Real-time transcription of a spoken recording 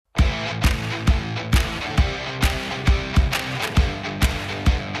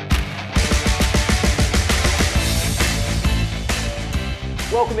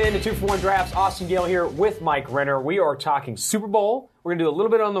Welcome in to 2-for-1 Drafts. Austin Gale here with Mike Renner. We are talking Super Bowl. We're going to do a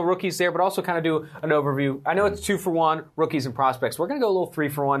little bit on the rookies there, but also kind of do an overview. I know it's 2-for-1, rookies and prospects. We're going to go a little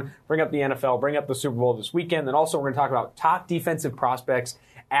 3-for-1, bring up the NFL, bring up the Super Bowl this weekend. Then also we're going to talk about top defensive prospects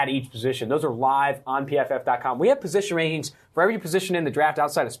at each position. Those are live on PFF.com. We have position rankings for every position in the draft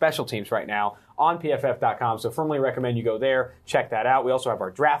outside of special teams right now on PFF.com, so firmly recommend you go there, check that out. We also have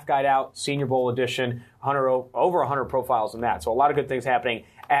our draft guide out, Senior Bowl edition, over 100 profiles in that. So a lot of good things happening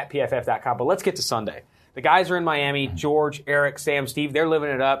at PFF.com. But let's get to Sunday. The guys are in Miami. George, Eric, Sam, Steve, they're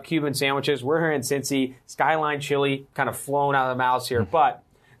living it up. Cuban sandwiches. We're here in Cincy. Skyline chili kind of flowing out of the mouths here. But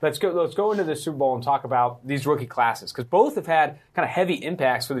let's go into the Super Bowl and talk about these rookie classes, because both have had kind of heavy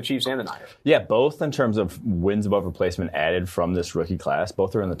impacts for the Chiefs and the Niners. Yeah, both in terms of wins above replacement added from this rookie class.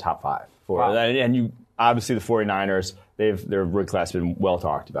 Both are in the top 5. Wow. And you obviously the 49ers, their rookie class has been well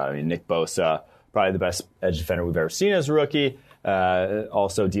talked about. I mean, Nick Bosa, probably the best edge defender we've ever seen as a rookie.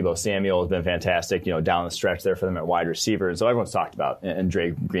 Also, Deebo Samuel has been fantastic, down the stretch there for them at wide receiver. And so everyone's talked about, and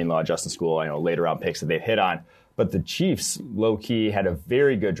Dre Greenlaw, Justin School, later round picks that they've hit on. But the Chiefs, low-key, had a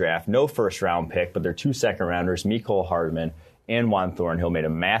very good draft. No first-round pick, but their 2 second-rounders, Mecole Hardman and Juan Thornhill, made a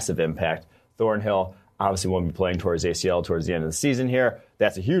massive impact. Thornhill obviously won't be playing towards ACL towards the end of the season here.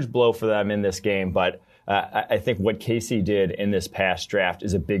 That's a huge blow for them in this game, but I think what KC did in this past draft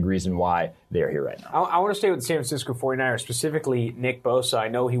is a big reason why they're here right now. I want to stay with the San Francisco 49ers, specifically Nick Bosa. I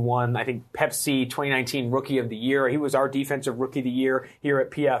know he won, Pepsi 2019 Rookie of the Year. He was our Defensive Rookie of the Year here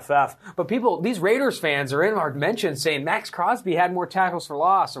at PFF. But these Raiders fans are in our mentions saying Max Crosby had more tackles for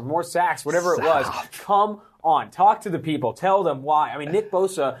loss or more sacks, whatever it was. Come on. Talk to the people. Tell them why. I mean, Nick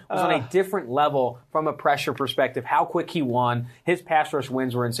Bosa was on a different level from a pressure perspective, how quick he won. His pass rush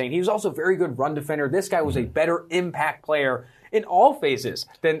wins were insane. He was also a very good run defender. This guy was a better impact player in all phases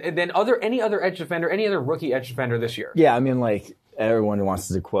than any other edge defender, any other rookie edge defender this year. Yeah, I mean, everyone wants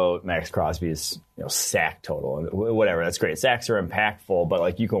to quote Max Crosby's sack total. Whatever, that's great. Sacks are impactful,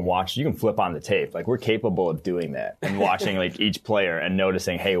 but you can flip on the tape. We're capable of doing that and watching each player and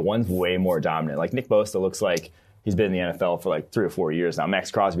noticing, hey, one's way more dominant. Nick Bosa looks like he's been in the NFL for 3 or 4 years now. Max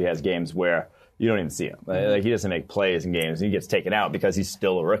Crosby has games where you don't even see him. He doesn't make plays in games, and he gets taken out because he's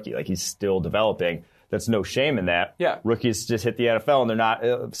still a rookie. He's still developing. That's no shame in that. Yeah. Rookies just hit the NFL, and they're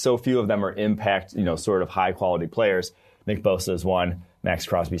not. So few of them are impact, sort of high quality players. Nick Bosa is one. Max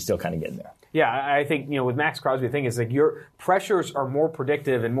Crosby's still kind of getting there. Yeah, I think, with Max Crosby, the thing is your pressures are more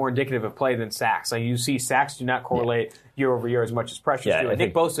predictive and more indicative of play than sacks. You see sacks do not correlate year over year as much as pressures do. And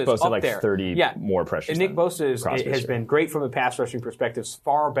Nick Bosa is up there. 30 more pressures. And Nick Bosa has been great from a pass rushing perspective,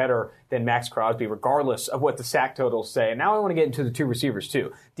 far better than Max Crosby, regardless of what the sack totals say. And now I want to get into the 2 receivers,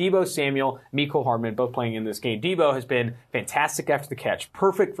 too. Deebo Samuel, Mecole Hardman, both playing in this game. Deebo has been fantastic after the catch,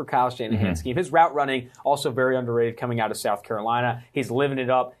 perfect for Kyle Shanahan's scheme. His route running, also very underrated coming out of South Carolina. He's living it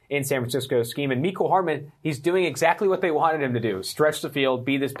up in San Francisco's scheme. And Mecole Hardman, he's doing exactly what they wanted him to do. Stretch the field,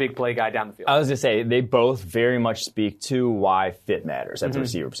 be this big play guy down the field. I was going to say, they both very much speak to why fit matters at the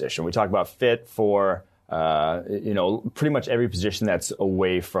receiver position. We talk about fit for, pretty much every position that's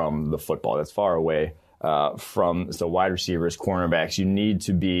away from the football, that's far away from the wide receivers, cornerbacks. You need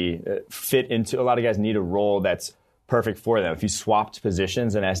to be fit into, a lot of guys need a role that's perfect for them. If you swapped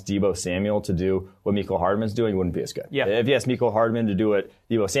positions and asked Deebo Samuel to do what Mecole Hardman's doing, you wouldn't be as good. Yeah. If you asked Mecole Hardman to do what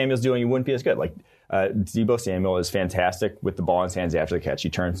Deebo Samuel's doing, you wouldn't be as good. Deebo Samuel is fantastic with the ball in his hands after the catch. He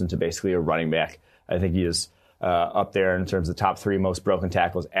turns into basically a running back. I think he is up there in terms of the top 3 most broken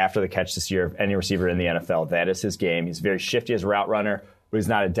tackles after the catch this year of any receiver in the NFL. That is his game. He's very shifty as a route runner, but he's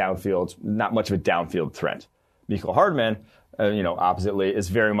not much of a downfield threat. Mecole Hardman, oppositely, is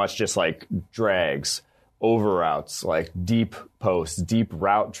very much just drags, over routes, deep posts, deep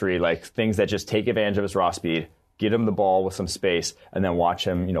route tree, things that just take advantage of his raw speed, get him the ball with some space, and then watch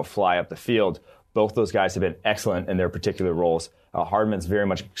him, fly up the field. Both those guys have been excellent in their particular roles. Hardman's very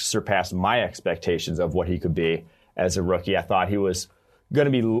much surpassed my expectations of what he could be as a rookie. I thought he was going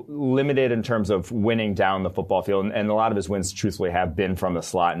to be limited in terms of winning down the football field, and a lot of his wins, truthfully, have been from the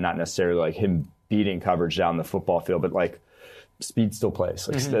slot, and not necessarily him beating coverage down the football field, but speed still plays.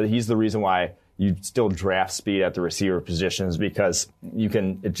 He's the reason why you still draft speed at the receiver positions, because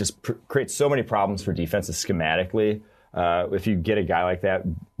it just creates so many problems for defenses schematically. If you get a guy like that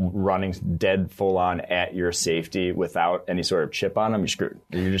running dead full on at your safety without any sort of chip on him, you're screwed.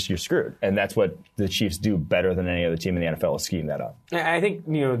 You're screwed. And that's what the Chiefs do better than any other team in the NFL, is scheme that up. I think,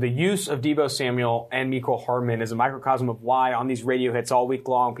 the use of Deebo Samuel and Mecole Hardman is a microcosm of why on these radio hits all week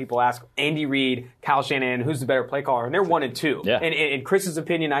long, people ask Andy Reid, Kyle Shanahan, who's the better play caller? And they're 1 and 2. Yeah. And in Chris's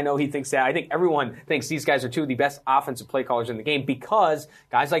opinion, I know he thinks that. I think everyone thinks these guys are 2 of the best offensive play callers in the game, because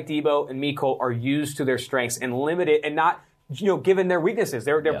guys like Deebo and Mecole are used to their strengths and limited and not given their weaknesses.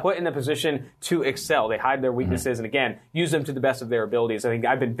 They're put in a position to excel. They hide their weaknesses and, again, use them to the best of their abilities. I think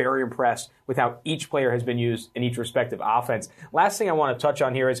I've been very impressed with how each player has been used in each respective offense. Last thing I want to touch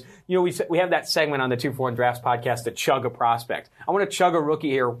on here is, we have that segment on the 2-for-1 Drafts podcast to chug a prospect. I want to chug a rookie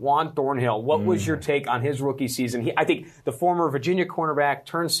here, Juan Thornhill. What was your take on his rookie season? I think the former Virginia cornerback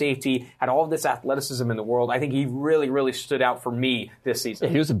turned safety, had all of this athleticism in the world. I think he really, really stood out for me this season.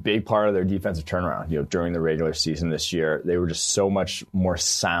 He was a big part of their defensive turnaround. During the regular season this year, they were just so much more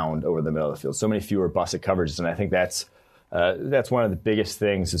sound over the middle of the field. So many fewer busted coverages, and I think that's one of the biggest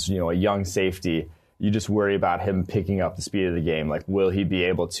things. Is a young safety. You just worry about him picking up the speed of the game. Like, will he be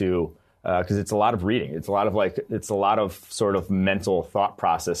able to? Because it's a lot of reading. It's a lot of sort of mental thought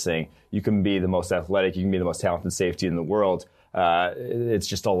processing. You can be the most athletic. You can be the most talented safety in the world. It's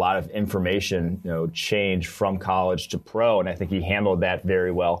just a lot of information, change from college to pro, and I think he handled that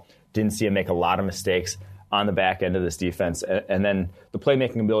very well. Didn't see him make a lot of mistakes on the back end of this defense, and then the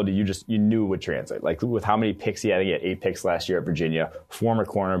playmaking ability you knew would translate. Like with how many picks he had 8 picks last year at Virginia, former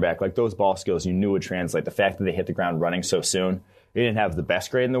cornerback, like those ball skills you knew would translate. The fact that they hit the ground running so soon. He didn't have the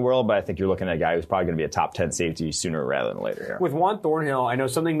best grade in the world, but I think you're looking at a guy who's probably going to be a top 10 safety sooner rather than later here. With Juan Thornhill, I know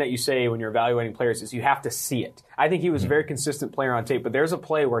something that you say when you're evaluating players is you have to see it. I think he was a very consistent player on tape, but there's a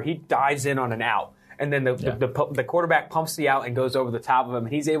play where he dives in on an out, and then the quarterback pumps the out and goes over the top of him,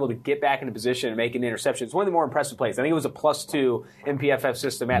 and he's able to get back into position and make an interception. It's one of the more impressive plays. I think it was a +2 in PFF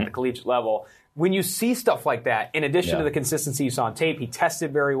system at the collegiate level. When you see stuff like that, in addition to the consistency you saw on tape, he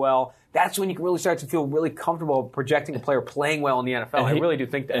tested very well. That's when you can really start to feel really comfortable projecting a player playing well in the NFL. I really do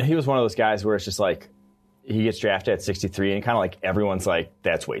think that. And he was one of those guys where it's just like, he gets drafted at 63, and kind of like everyone's like,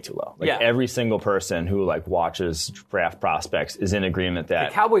 that's way too low. Like every single person who watches draft prospects is in agreement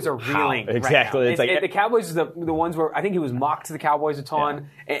that the Cowboys are reeling. Exactly. Right now. The Cowboys are the ones where I think he was mocked to the Cowboys a ton,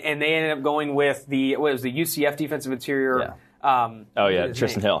 and they ended up going with the UCF defensive interior. Yeah.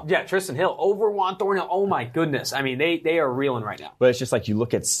 Tristan Hill. Yeah, Tristan Hill over Juan Thornhill. Oh my goodness! I mean, they are reeling right now. But it's just like you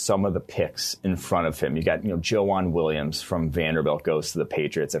look at some of the picks in front of him. You got Joanne Williams from Vanderbilt goes to the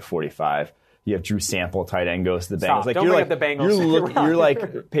Patriots at 45. You have Drew Sample, tight end, goes to the Bengals. Don't bring up the Bengals. You're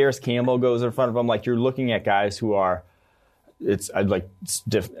like Paris Campbell goes in front of him. Like you're looking at guys who are. It's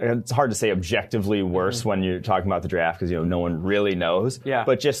hard to say objectively worse when you're talking about the draft because no one really knows. Yeah.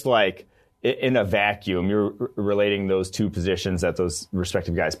 But just like. In a vacuum, you're relating those two positions that those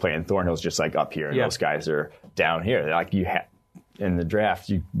respective guys play, and Thornhill's just like up here, and those guys are down here. Like in the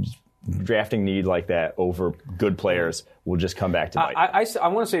draft, drafting need like that over good players will just come back to bite. I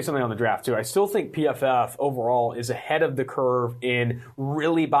want to say something on the draft, too. I still think PFF overall is ahead of the curve in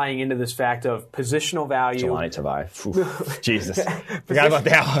really buying into this fact of positional value. Jelani Tavai. Jesus. Forgot about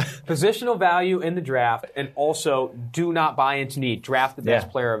that one. Positional value in the draft, and also do not buy into need. Draft the best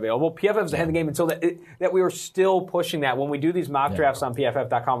player available. PFF is ahead of the game until that we are still pushing that. When we do these mock drafts on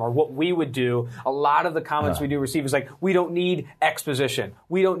PFF.com, or what we would do, a lot of the comments we do receive is like, we don't need X position.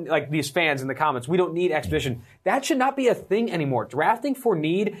 We don't, like these fans in the comments, we don't need X position. That should not be a thing anymore. Drafting for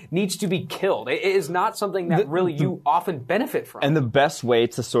need needs to be killed. It is not something that really you often benefit from. And the best way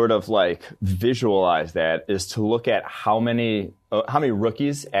to sort of visualize that is to look at how many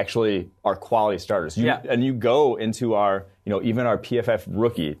rookies actually are quality starters. And you go into our, even our PFF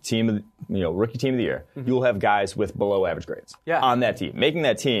rookie team, rookie team of the year, you will have guys with below average grades on that team, making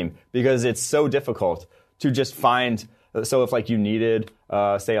that team because it's so difficult to just find. So if you needed,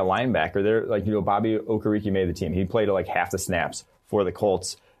 say, a linebacker, Bobby Okereke made the team. He played half the snaps for the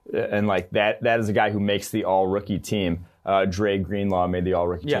Colts, and that is a guy who makes the all-rookie team. Dre Greenlaw made the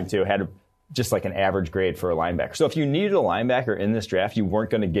all-rookie team too. Had just an average grade for a linebacker. So if you needed a linebacker in this draft, you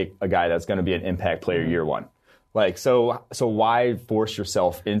weren't going to get a guy that's going to be an impact player year one. So why force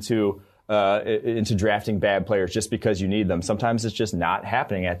yourself into drafting bad players just because you need them? Sometimes it's just not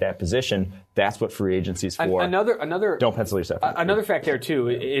happening at that position. That's what free agency's for. Don't pencil yourself. Another fact there too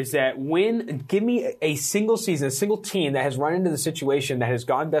is that give me a single season, a single team that has run into the situation that has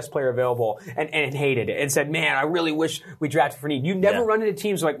gone best player available and hated it and said, man, I really wish we drafted for need. You never run into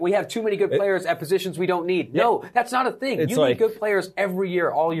teams we have too many good players at positions we don't need. No, that's not a thing. You need good players every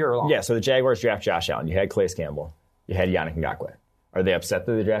year, all year long. Yeah. So the Jaguars draft Josh Allen. You had Calais Campbell. You had Yannick Ngakoue. Are they upset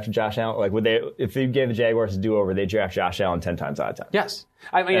that they drafted Josh Allen? Would they, if they gave the Jaguars a do-over, they draft Josh Allen 10 times out of 10? Yes.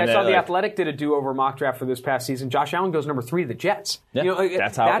 I mean, I saw The Athletic did a do-over mock draft for this past season. Josh Allen goes number 3 to the Jets. Yeah,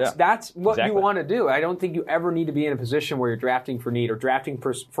 that's what you want to do. I don't think you ever need to be in a position where you're drafting for need or drafting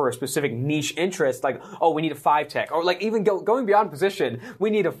for a specific niche interest, we need a 5-tech. Or even going beyond position,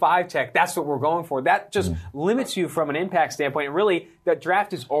 we need a 5-tech. That's what we're going for. That just limits you from an impact standpoint. And really, that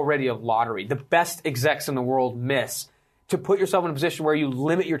draft is already a lottery. The best execs in the world miss to put yourself in a position where you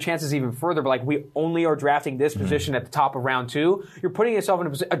limit your chances even further, but like we only are drafting this position at the top of round 2, you're putting yourself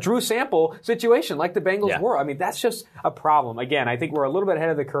in a Drew Sample situation like the Bengals were. I mean, that's just a problem. Again, I think we're a little bit ahead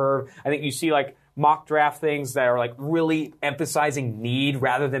of the curve. I think you see like mock draft things that are like really emphasizing need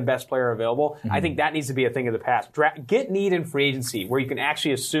rather than best player available. I think that needs to be a thing of the past. Get need in free agency where you can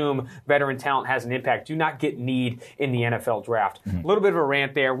actually assume veteran talent has an impact. Do not get need in the NFL draft. A little bit of a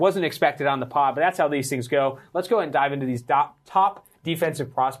rant there. Wasn't expected on the pod, but that's how these things go. Let's go ahead and dive into these top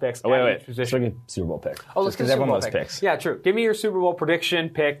defensive prospects at each position. Let's look at Super Bowl pick. Oh, let's get Super Bowl picks. Yeah, true. Give me your Super Bowl prediction,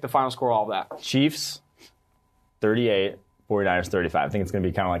 pick, the final score, all of that. Chiefs, 38. 49ers 35. I think it's going to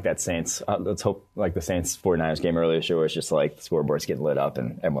be kind of like that Saints. Let's hope like the Saints 49ers game earlier this year where it's just like the scoreboard's getting lit up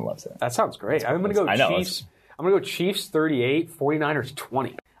and everyone loves it. That sounds great. I'm going to go Chiefs. I'm going to go Chiefs 38, 49ers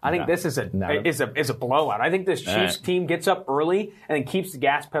 20. I think this is a blowout. I think this Chiefs team gets up early and then keeps the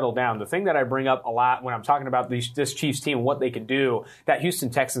gas pedal down. The thing that I bring up a lot when I'm talking about this Chiefs team and what they can do, that Houston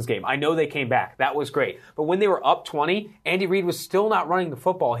Texans game, I know they came back. That was great. But when they were up 20, Andy Reid was still not running the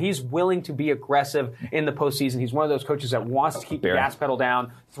football. He's willing to be aggressive in the postseason. He's one of those coaches that wants to keep the gas pedal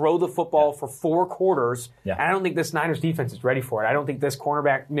down, throw the football for 4 quarters. And I don't think this Niners defense is ready for it. I don't think this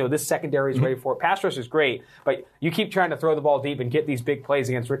cornerback, this secondary is ready for it. Pass rush is great, but you keep trying to throw the ball deep and get these big plays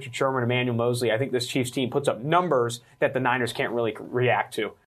against Richard Sherman, Emmanuel Mosley. I think this Chiefs team puts up numbers that the Niners can't really react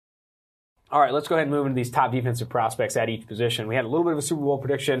to. All right, let's go ahead and move into these top defensive prospects at each position. We had a little bit of a Super Bowl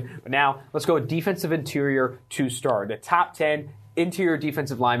prediction, but now let's go with defensive interior 2-star. The top 10 interior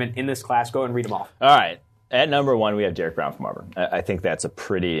defensive linemen in this class. Go and read them off. All right. At number 1, we have Derrick Brown from Auburn. I think that's a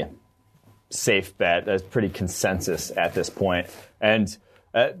pretty safe bet. That's pretty consensus at this point. And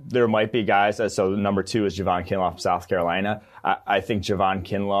there might be guys. So number 2 is Javon Kinlaw from South Carolina. I think Javon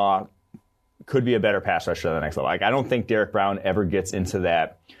Kinlaw could be a better pass rusher at the next level. Like, I don't think Derrick Brown ever gets into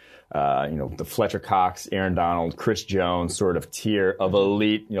that, the Fletcher Cox, Aaron Donald, Chris Jones sort of tier of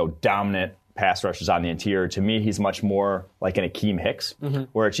elite, dominant pass rushers on the interior. To me, he's much more like an Akeem Hicks,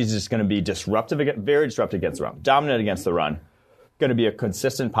 where he's just going to be very disruptive against the run, dominant against the run, going to be a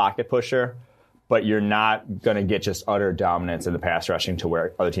consistent pocket pusher, but you're not going to get just utter dominance in the pass rushing to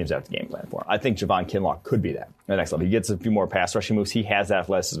where other teams have to game plan for. I think Javon Kinlaw could be that at the next level. He gets a few more pass rushing moves. He has that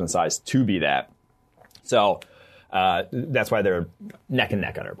athleticism and size to be that. So that's why they're neck and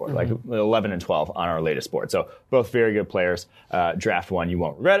neck on our board, like 11 and 12 on our latest board. So both very good players. Draft one, you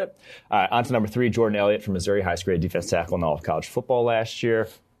won't regret it. On to number 3, Jordan Elliott from Missouri, highest grade defense tackle in all of college football last year.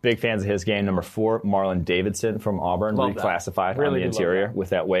 Big fans of his game. Number 4, Marlon Davidson from Auburn, reclassified on the interior with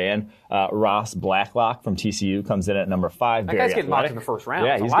that weigh-in. Ross Blacklock from TCU comes in at number 5. That guy's getting mocked in the first round.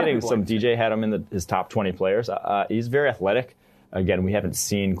 Yeah, he's getting some. DJ had him in his top 20 players. He's very athletic. Again, we haven't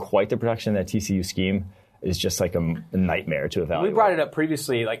seen quite the production in that TCU scheme. Is just like a nightmare to evaluate. We brought it up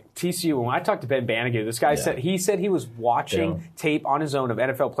previously, like TCU. When I talked to Ben Bannigan, this guy said he was watching tape on his own of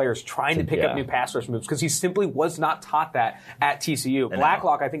NFL players trying to pick up new pass rush moves because he simply was not taught that at TCU.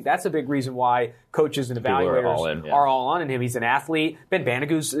 Blacklock, I think that's a big reason why coaches and evaluators are all on him. He's an athlete. Ben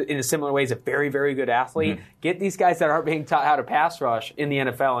Bannigan's, in a similar way, is a very, very good athlete. Get these guys that aren't being taught how to pass rush in the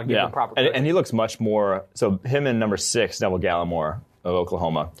NFL and give them proper credit. And he looks much more. So him and number 6, Neville Gallimore of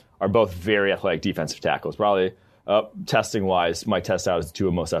Oklahoma, are both very athletic defensive tackles. Probably testing-wise, might test out as the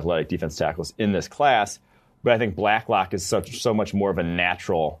 2 most athletic defensive tackles in this class. But I think Blacklock is so much more of a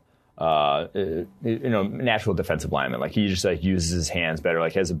natural, natural defensive lineman. Like he just uses his hands better.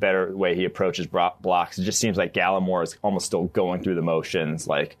 Like has a better way he approaches blocks. It just seems like Gallimore is almost still going through the motions,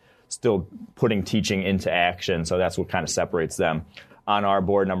 like still putting teaching into action. So that's what kind of separates them. On our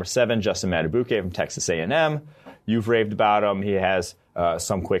board, number 7, Justin Madubuike from Texas A&M. You've raved about him. He has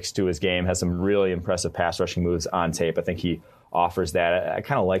some quicks to his game, has some really impressive pass rushing moves on tape. I think he offers that. I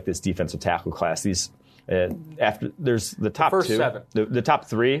kind of like this defensive tackle class. These after there's the top first 2, 7. The top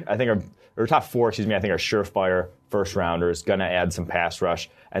 3 I think or top 4, excuse me, I think are surefire first rounders, going to add some pass rush,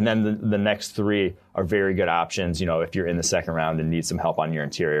 and then the next 3 are very good options. If you're in the second round and need some help on your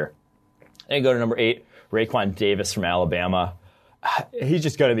interior. And you go to number 8, Raekwon Davis from Alabama. He's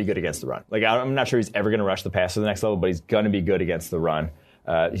just going to be good against the run. Like I'm not sure he's ever going to rush the pass to the next level, but he's going to be good against the run.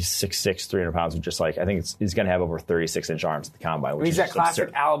 He's 6'6", 300 pounds, which I think he's going to have over 36-inch arms at the combine. Which he's that classic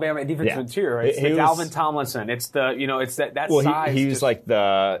absurd. Alabama defensive interior. Right? It's the Dalvin Tomlinson. It's the it's that size. He was like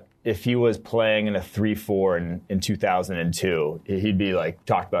if he was playing in a 3-4 in 2002, he'd be like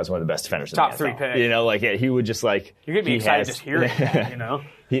talked about as one of the best defenders. Top in three the NFL. pick. He would just like you're gonna be excited just hearing that.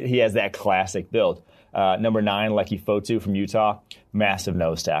 He has that classic build. Number 9, Leki Fotu from Utah, massive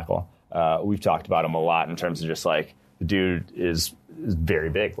nose tackle. We've talked about him a lot in terms of just like the dude is very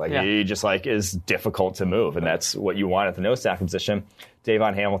big. Like he just like is difficult to move, and that's what you want at the nose tackle position.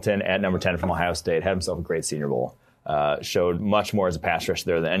 Davon Hamilton at number 10 from Ohio State had himself a great Senior Bowl showed much more as a pass rusher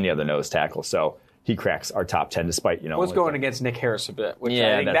there than any other nose tackle. So he cracks our top 10 despite, was going against Nick Harris a bit, which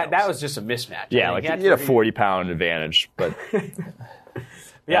I think that was just a mismatch. Yeah, like he had a 40-pound advantage, but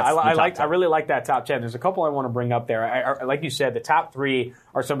yeah, I really like that top 10. There's a couple I want to bring up there. Like you said, the top 3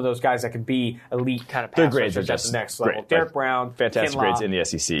 are some of those guys that could be elite kind of pass rushers at the next level. Derek Brown, fantastic Kinlaw, grades in the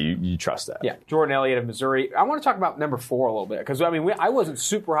SEC. You trust that? Yeah, Jordan Elliott of Missouri. I want to talk about number 4 a little bit because I wasn't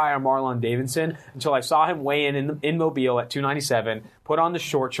super high on Marlon Davidson until I saw him weigh in Mobile at 297, put on the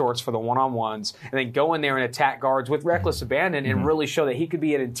short shorts for the one-on-ones, and then go in there and attack guards with reckless abandon and really show that he could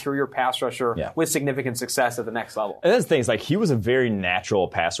be an interior pass rusher with significant success at the next level. And that's the thing, is like he was a very natural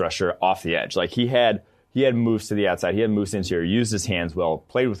pass rusher off the edge. Like he had moves to the outside, he had moves to the interior, used his hands well,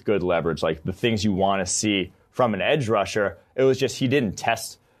 played with good leverage, like the things you want to see from an edge rusher. It was just he didn't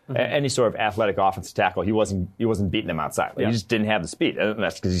test any sort of athletic offensive tackle. He wasn't beating them outside. Like, he just didn't have the speed. And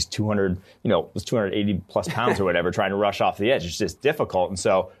that's because he's 280 plus pounds or whatever, trying to rush off the edge. It's just difficult. And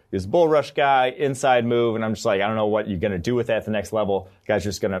so he's a bull rush guy, inside move, and I'm just like, I don't know what you're going to do with that at the next level. Guys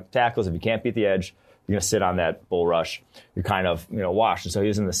just going to tackles. If you can't beat the edge, you're going to sit on that bull rush. You're kind of washed. And so he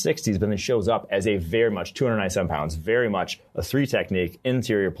was in the 60s, but then shows up as a very much 297 pounds, very much a 3 technique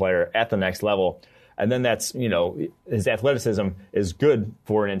interior player at the next level. And then that's, his athleticism is good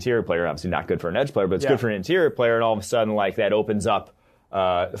for an interior player. Obviously not good for an edge player, but it's good for an interior player. And all of a sudden, like, that opens up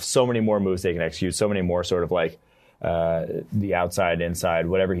so many more moves they can execute, so many more sort of like the outside, inside,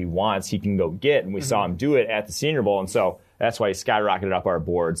 whatever he wants, he can go get. And we saw him do it at the Senior Bowl. And so that's why he skyrocketed up our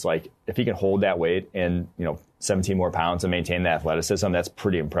boards. Like, if he can hold that weight and, 17 more pounds and maintain the athleticism, that's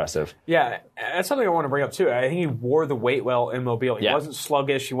pretty impressive. Yeah, that's something I want to bring up, too. I think he wore the weight well in Mobile. He wasn't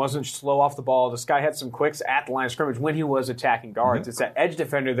sluggish. He wasn't slow off the ball. This guy had some quicks at the line of scrimmage when he was attacking guards. It's that edge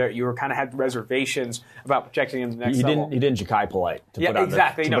defender that you were kind of had reservations about projecting in the next level. He didn't Ja'Kai Polite to put on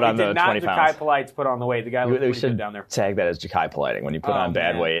exactly. The, to put on he did the not 20 Ja'Kai pounds. Polite to put on the weight. The guy looked pretty good down there. Tag that as Ja'Kai Politing when you put on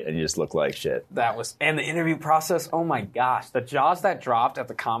bad weight and you just look like shit. And the interview process, oh my gosh. The jaws that dropped at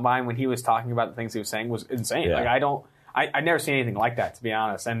the combine when he was talking about the things he was saying was insane. Yeah. Like, I never seen anything like that, to be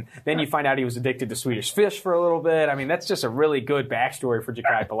honest. And then you find out he was addicted to Swedish Fish for a little bit. I mean, that's just a really good backstory for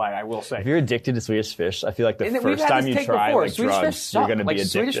Ja'Kai Polite, I will say. If you're addicted to Swedish Fish, I feel like the first time you try drugs, you're going to be addicted.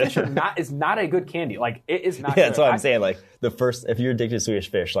 Swedish Fish is not a good candy. Like, it is not Yeah, good. that's what I'm saying. Like, if you're addicted to Swedish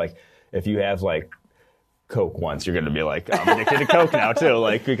Fish, like, if you have, like, Coke once, you're going to be like, I'm addicted to Coke now too,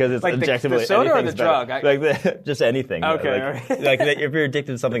 like, because it's like objectively the soda or the better. drug? Just anything. Okay. Like if you're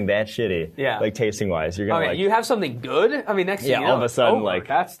addicted to something that shitty, like tasting wise, you're gonna you have something good. I mean, next thing you know, all of a sudden, like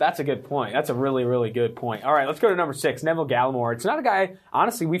that's a good point. That's a really, really good point. All right, let's go to number 6, Neville Gallimore. It's not a guy,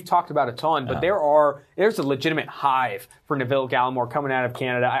 honestly, we've talked about a ton, but there's a legitimate hive for Neville Gallimore coming out of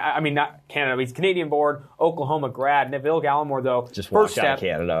Canada. I mean, not Canada, but he's Canadian born, Oklahoma grad. Neville Gallimore, though, just first step, out of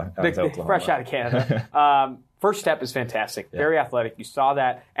Canada, fresh out of Canada. First step is fantastic. Very athletic. You saw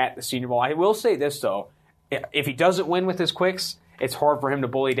that at the Senior Bowl. I will say this, though. If he doesn't win with his quicks, it's hard for him to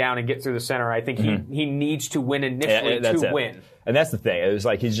bully down and get through the center. I think he needs to win initially to win. And that's the thing. It was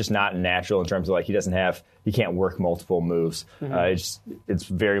like he's just not natural in terms of like he can't work multiple moves. It's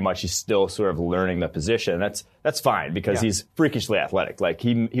very much he's still sort of learning the position. That's fine because he's freakishly athletic. Like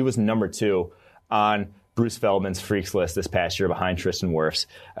he was number 2 on Bruce Feldman's freaks list this past year behind Tristan Wirfs.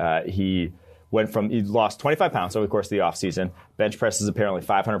 He lost 25 pounds over the course of the offseason. Bench presses apparently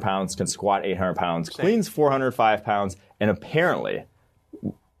 500 pounds, can squat 800 pounds, cleans 405 pounds, and apparently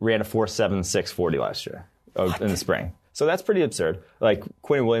ran a 4.76 40 last year in the spring. So that's pretty absurd. Like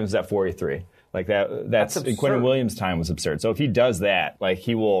Quinn Williams is at 483. Like that's Quinn Williams' time was absurd. So if he does that, like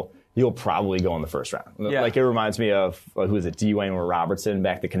he'll probably go in the first round. Yeah. Like it reminds me of who is it? Dwayne Robertson,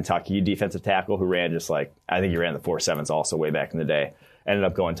 back to Kentucky defensive tackle who ran just like I think he ran the 4.7s also way back in the day. Ended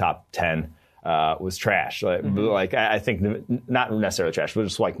up going top 10. Was trash. Like I think not necessarily trash, but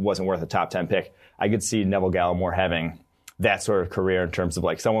just like wasn't worth a top 10 pick. I could see Neville Gallimore having that sort of career in terms of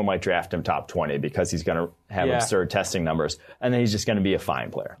like someone might draft him top 20 because he's going to have absurd testing numbers, and then he's just going to be a fine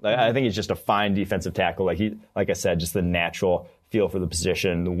player. Like, I think he's just a fine defensive tackle. Like I said, just the natural feel for the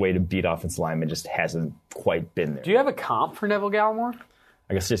position, the way to beat offensive linemen just hasn't quite been there. Do you have a comp for Neville Gallimore?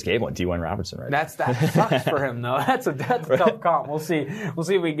 I guess I just gave one, Dwayne Robertson, right? That sucks for him, though. That's a tough comp. We'll see if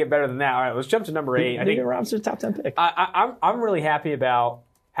we can get better than that. All right, let's jump to number 8. I think Dwayne Robinson's top 10 pick. I'm really happy about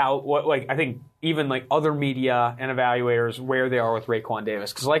I think even like other media and evaluators where they are with Raekwon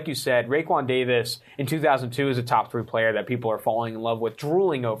Davis. Because like you said, Raekwon Davis in 2002 is a top 3 player that people are falling in love with,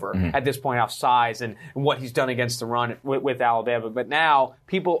 drooling over at this point off size and what he's done against the run with Alabama. But now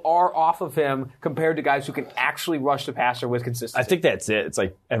people are off of him compared to guys who can actually rush the passer with consistency. I think that's it. It's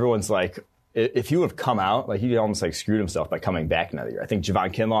like everyone's like, if he would have come out, like he almost like screwed himself by coming back another year. I think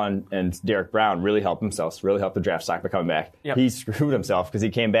Javon Kinlaw and Derek Brown really helped themselves, really helped the draft stock by coming back. Yep. He screwed himself because he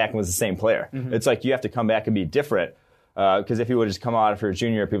came back and was the same player. It's like you have to come back and be different. Because if he would have just come out after a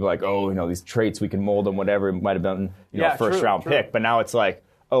junior, people are like, oh, these traits, we can mold them, whatever. It might have been a first-round pick. But now it's like,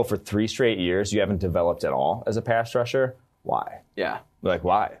 oh, for 3 straight years, you haven't developed at all as a pass rusher? Why? Yeah. Like,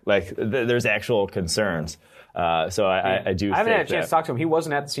 why? Like, there's actual concerns. So I do think I haven't had a chance to talk to him. He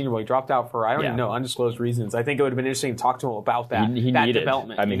wasn't at the Senior Bowl. He dropped out for, I don't even know, undisclosed reasons. I think it would have been interesting to talk to him about that, he that needed,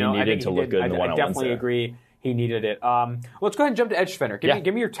 development. I mean, he needed to look good in the one-on-ones. I definitely agree. He needed it. Let's go ahead and jump to edge defender.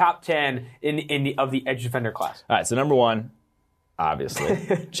 Give me your top 10 of the edge defender class. All right, so number 1,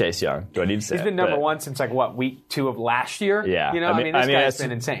 obviously, Chase Young. Do I need to say He's been number 1 since week 2 of last year. Yeah. This guy's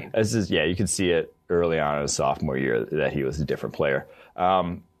been insane. You could see it early on in his sophomore year that he was a different player.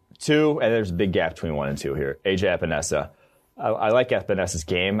 2, and there's a big gap between 1 and 2 here. AJ Epinesa. I like Epinesa's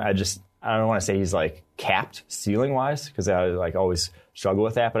game. I don't want to say he's like capped ceiling wise because I always struggle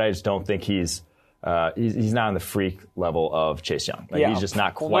with that, but I just don't think he's not on the freak level of Chase Young. He's just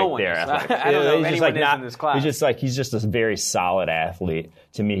not quite there. I don't know if anyone is in this class. He's just a very solid athlete.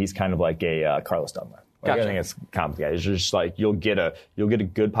 To me, he's kind of like a Carlos Dunlap. Gotcha. I think it's complicated. It's just like you'll get a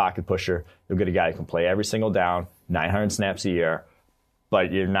good pocket pusher. You'll get a guy who can play every single down, 900 snaps a year.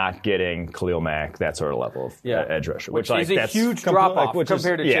 But you're not getting Khalil Mack, that sort of level of edge rusher. Which is a huge drop-off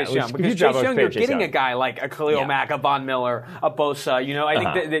compared to Chase Young. Because Chase Young, you're getting a guy like a Khalil Mack, a Von Miller, a Bosa.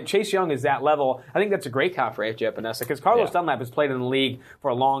 I think that Chase Young is that level. I think that's a great comp for AJ Epinesa because Carlos Dunlap has played in the league for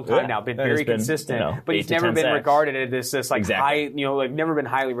a long time now, been very consistent, but he's never been regarded as this high, never been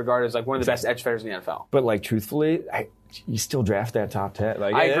highly regarded as one of the best edge defenders in the NFL. But truthfully, you still draft that top 10.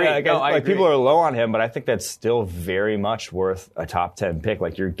 I agree. I agree. People are low on him, but I think that's still very much worth a top 10 pick.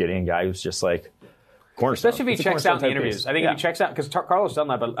 You're getting a guy who's just cornerstone. Especially if he checks out in the interviews. I think if he checks out, because Carlos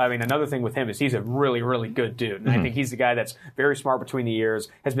Dunlap, another thing with him is he's a really, really good dude. And I think he's the guy that's very smart between the ears,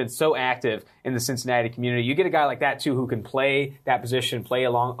 has been so active in the Cincinnati community. You get a guy like that, too, who can play that position, play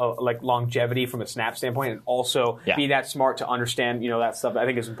along longevity from a snap standpoint, and also be that smart to understand, that stuff. I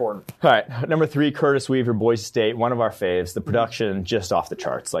think is important. All right. Number 3, Curtis Weaver, Boise State, one of our faves. The production just off the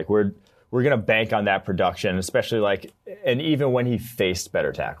charts. We're going to bank on that production, especially and even when he faced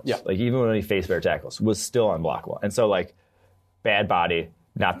better tackles. Yeah. Even when he faced better tackles, was still unblockable. And so, bad body,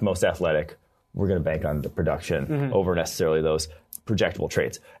 not the most athletic. We're going to bank on the production over necessarily those projectable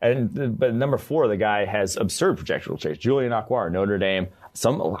traits. But number 4, the guy has absurd projectable traits. Julian Acquar, Notre Dame.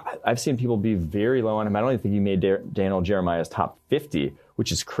 I've seen people be very low on him. I don't even think he made Daniel Jeremiah's top 50,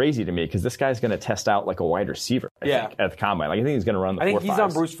 which is crazy to me because this guy's going to test out like a wide receiver I think, at the combine. I think he's going to run the 4.5s. I think he's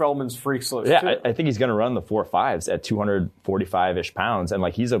on Bruce Feldman's freaks list. Yeah, I think he's going to run the 4.5s at 245-ish pounds. And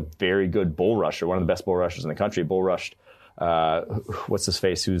he's a very good bull rusher, one of the best bull rushers in the country. Bull rushed, what's his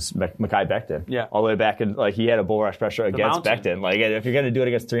face, who's Mekhi Becton. Yeah. All the way back in, he had a bull rush pressure against Becton. If you're going to do it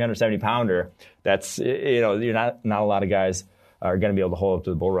against a 370-pounder, that's, you're not a lot of guys are going to be able to hold up to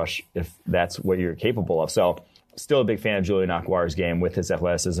the bull rush if that's what you're capable of. So still a big fan of Julian Acquar's game with his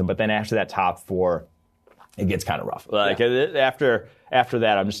athleticism. But then after that top 4, it gets kind of rough. After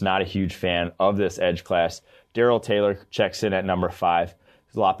that, I'm just not a huge fan of this edge class. Darrell Taylor checks in at number 5.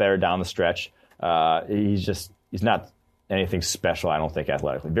 He's a lot better down the stretch. He's not anything special, I don't think,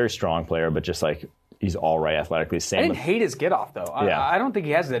 athletically. Very strong player, but just he's all right athletically. I didn't hate his get-off, though. I don't think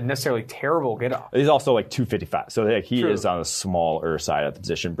he has a necessarily terrible get-off. He's also 255, so he is on the smaller side of the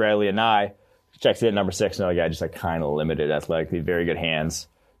position. Bradley Anai checks in at number 6, another guy just kind of limited athletically, very good hands.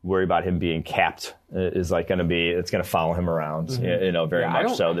 Worry about him being capped is going to be, it's going to follow him around, very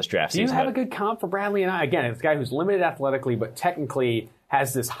much so this draft season. Do you have a good comp for Bradley Anai? Again, it's a guy who's limited athletically, but technically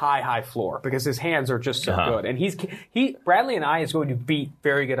has this high floor because his hands are just so good. And Bradley Anai is going to beat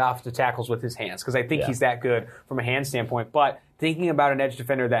very good offensive tackles with his hands because I think he's that good from a hand standpoint. But thinking about an edge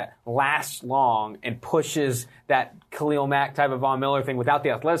defender that lasts long and pushes that Khalil Mack type of Von Miller thing without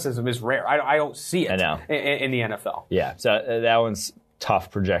the athleticism is rare. I don't see it in the NFL. Yeah, so that one's tough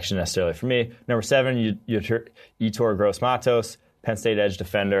projection necessarily for me. Number 7, Yetur Gross-Matos, Penn State edge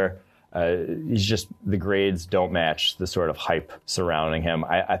defender. He's just, the grades don't match the sort of hype surrounding him.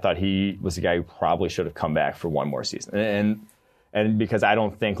 I thought he was a guy who probably should have come back for one more season. And because I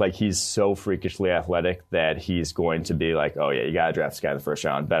don't think he's so freakishly athletic that he's going to be you got to draft this guy in the first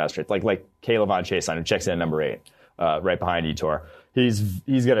round, bet out straight. Like Caleb Von Chason, who checks in at number 8, right behind Yetur. He's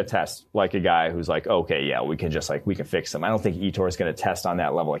going to test like a guy who's okay, yeah, we can fix him. I don't think Yetur is going to test on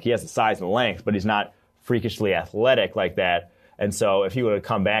that level. He has the size and the length, but he's not freakishly athletic like that. And so if he would have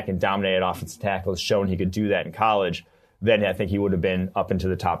come back and dominated offensive tackles, shown he could do that in college, then I think he would have been up into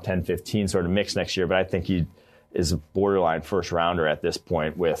the top 10, 15 sort of mix next year. But I think he is a borderline first rounder at this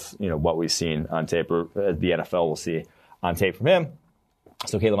point with what we've seen on tape, or the NFL will see on tape from him.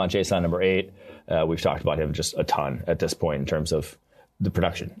 So K'Lavon Chaisson, number 8. We've talked about him just a ton at this point in terms of the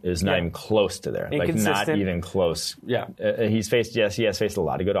production is not even close to there. Like, not even close. Yeah. He has faced a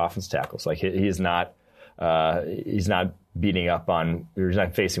lot of good offensive tackles. Like, he's not beating up on, he's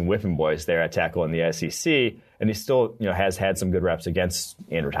not facing whipping boys there at tackle in the SEC, and he still, has had some good reps against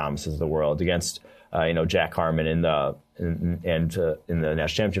Andrew Thomas's of the world, against, Jack Harmon in the national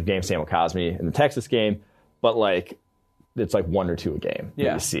championship game, Samuel Cosme in the Texas game, but like, it's like 1 or 2 a game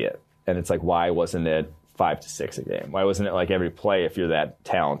that you see it. And it's like, why wasn't it 5 to 6 a game? Why wasn't it like every play if you're that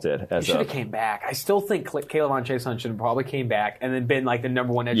talented? He should have came back. I still think K'Lavon Chaisson should have probably came back and then been like the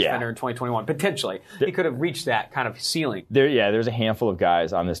number 1 edge defender in 2021. Potentially. He could have reached that kind of ceiling. There's a handful of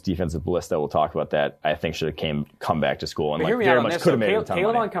guys on this defensive list that we'll talk about that I think should have come back to school. And but like, very much could have made a ton of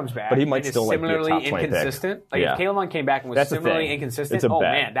money. K'Lavon comes back, but he might still similarly be a top 20 inconsistent. pick. Like if K'Lavon came back and was similarly inconsistent,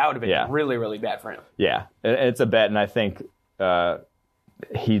 man, that would have been really, really bad for him. Yeah, it's a bet, and I think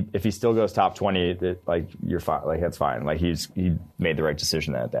if he still goes top 20, you're fine. Like, that's fine. Like, he made the right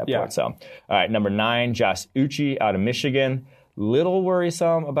decision at that point. So, all right, number 9, Josh Uche out of Michigan. Little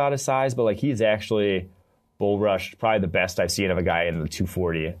worrisome about his size, but like, he's actually bull rushed, probably the best I've seen of a guy in the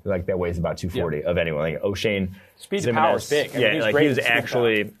 240, like that weighs about 240 of anyone. Like O'Shane Speed to power is big. He was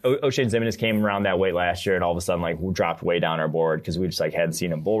actually O'Shane Ximines came around that weight last year, and all of a sudden like dropped way down our board because we just like hadn't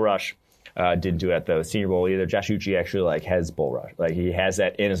seen him bull rush. Didn't do it at the Senior Bowl either. Josh Uche actually like has bull rush. Like, he has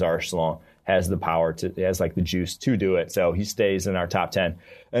that in his arsenal, has the power has like the juice to do it. So he stays in our top 10.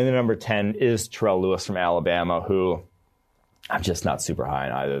 And then number 10 is Terrell Lewis from Alabama, who I'm just not super high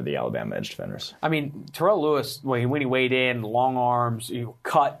on either of the Alabama edge defenders. I mean, Terrell Lewis, when he weighed in, long arms,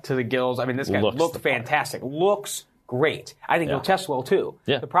 cut to the gills. I mean, this guy looked fantastic. Looks great. I think he'll test well too.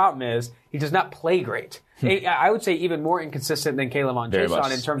 Yeah. The problem is he does not play great. I would say even more inconsistent than K'Lavon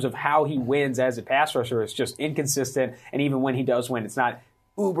Chaisson in terms of how he wins as a pass rusher. It's just inconsistent, and even when he does win, it's not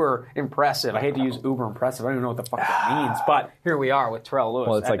uber impressive. I hate to use uber impressive. I don't even know what the fuck that means, but here we are with Terrell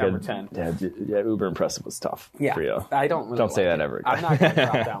Lewis at number 10. Yeah, uber impressive was tough for you. I don't say that ever again. I'm not going to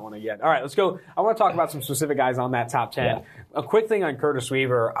drop that one again. All right, let's go. I want to talk about some specific guys on that top 10. Yeah. A quick thing on Curtis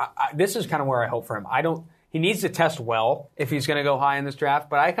Weaver. This is kind of where I hope for him. He needs to test well if he's going to go high in this draft,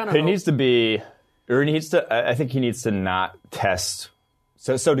 but I kind of I think he needs to not test.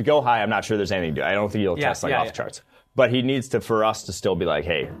 So to go high, I'm not sure there's anything to do. I don't think he'll test off the charts. But he needs to, for us to still be like,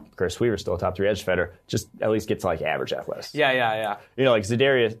 hey, Curtis Weaver's still a top 3 edge defender, just at least get to like average athletics. Yeah. Like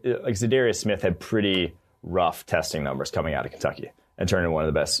Zadarius Smith had pretty rough testing numbers coming out of Kentucky and turned into one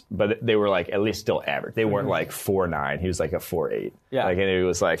of the best. But they were like at least still average. They weren't like 4.9. He was like a 4.8. Yeah. Like, and it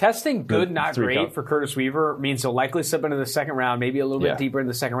was like testing good, not great for Curtis Weaver means he'll likely slip into the second round, maybe a little bit deeper in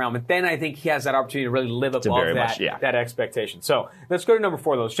the second round. But then I think he has that opportunity to really live above that expectation. So let's go to number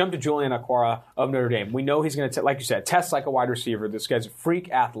 4, though. Let's jump to Julian Okwara of Notre Dame. We know he's going to, like you said, test like a wide receiver. This guy's a freak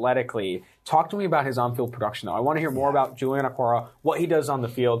athletically. Talk to me about his on-field production, though. I want to hear more about Julian Okwara, what he does on the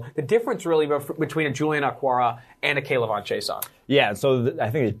field, the difference really between a Julian Okwara and a K'Lavon Chaisson. Yeah, so I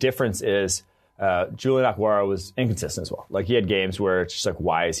think the difference is Julian Okwara was inconsistent as well. Like, he had games where it's just like,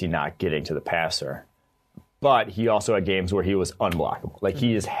 why is he not getting to the passer? But he also had games where he was unblockable. Like,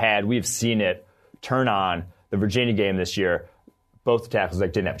 we've seen it turn on. The Virginia game this year, both the tackles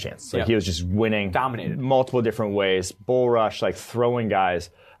didn't have a chance. Like, he was just winning, dominated multiple different ways, bull rush, like throwing guys.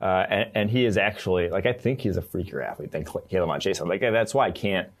 And he is actually, like, I think he's a freakier athlete than K'Lavon Chaisson. Like, that's why I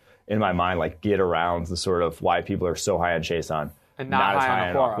can't, in my mind, like, get around the sort of why people are so high on Chaisson and not as high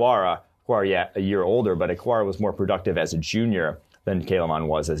on Okwara. Okwara, a year older, but Okwara was more productive as a junior than K'Lavon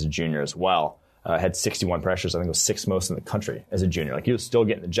was as a junior as well. Had 61 pressures. I think it was 6th most in the country as a junior. Like, he was still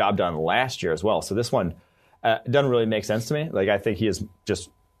getting the job done last year as well. So this one doesn't really make sense to me. Like, I think he is just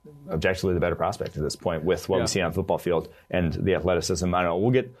objectively the better prospect at this point with what we see on the football field and the athleticism. I don't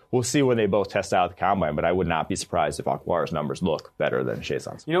know. We'll see when they both test out at the combine, but I would not be surprised if Okwara's numbers look better than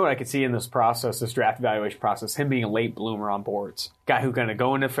Chaisson's. You know what I could see in this process, this draft evaluation process, him being a late bloomer on boards. Guy who's going to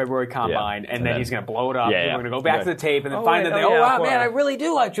go into February combine and then he's going to blow it up. We're going to go back to the tape and then find that man, I really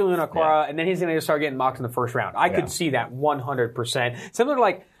do like Julian Okwara, and then he's going to start getting mocked in the first round. I could see that 100%. Similar to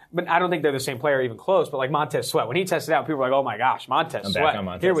like, but I don't think they're the same player even close, but like Montez Sweat. When he tested out, people were like, oh my gosh, Montez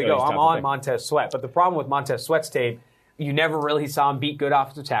Sweat. Here we go. I'm on Montez Sweat. But the problem with Montez Sweat's tape, you never really saw him beat good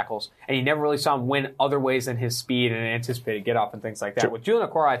offensive tackles, and you never really saw him win other ways than his speed and anticipated get off and things like that. With Julian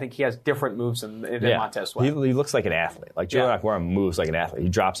Okwara, I think he has different moves than Montez Sweat. He looks like an athlete. Like Julian Okwara moves like an athlete. He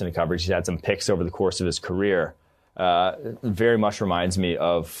drops into coverage. He's had some picks over the course of his career. Very much reminds me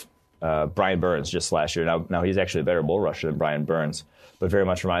of Brian Burns just last year. Now he's actually a better bull rusher than Brian Burns, but very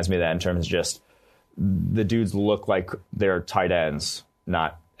much reminds me of that in terms of just the dudes look like they're tight ends,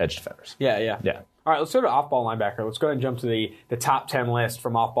 not edge defenders. Yeah. All right, let's go to off-ball linebacker. Let's go ahead and jump to the top 10 list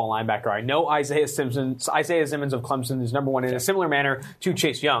from off-ball linebacker. I know Isaiah Simmons of Clemson is number one in a similar manner to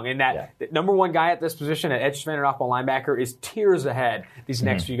Chase Young, in that the number one guy at this position at edge defender and off-ball linebacker is tiers ahead these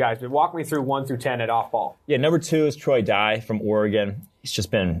next few guys. But walk me through 1 through 10 at off-ball. Yeah, number 2 is Troy Dye from Oregon. He's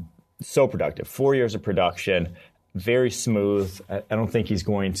just been so productive. 4 years of production. Very smooth. I don't think he's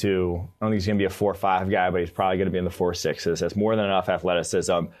going to be a 4.5 guy, but he's probably going to be in the 4.6s. Has more than enough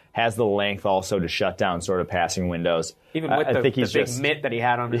athleticism. Has the length also to shut down sort of passing windows. Even with the big mitt that he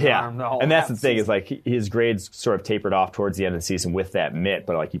had on his arm. And that's the thing, is like his grades sort of tapered off towards the end of the season with that mitt,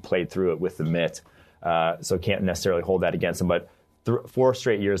 but like he played through it with the mitt. So can't necessarily hold that against him. But 4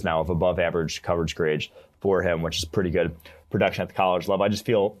 straight years now of above average coverage grades for him, which is pretty good production at the college level. I just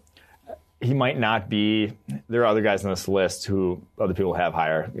feel he might not be. There are other guys on this list who other people have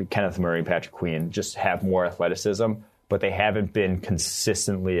higher. Kenneth Murray, Patrick Queen, just have more athleticism, but they haven't been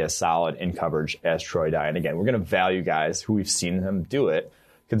consistently as solid in coverage as Troy Dye. And again, we're going to value guys who we've seen them do it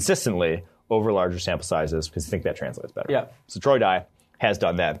consistently over larger sample sizes because I think that translates better. Yeah. So Troy Dye has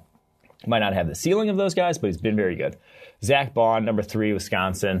done that. Might not have the ceiling of those guys, but he's been very good. Zach Bond, number 3,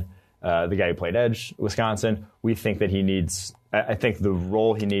 Wisconsin, the guy who played edge, Wisconsin. We think that he needs. I think the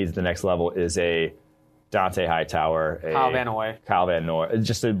role he needs at the next level is a Dante Hightower, Kyle Van Noy.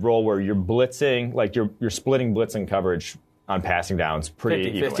 Just a role where you're blitzing, like you're splitting blitz and coverage on passing downs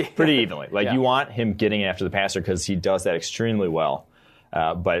pretty 50-50. evenly. Like you want him getting after the passer because he does that extremely well.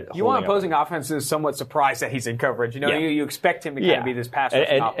 But you want opposing offenses somewhat surprised that he's in coverage. You expect him to kind of be this pass rush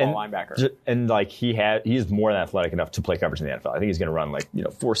off-ball linebacker. And like he's more than athletic enough to play coverage in the NFL. I think he's going to run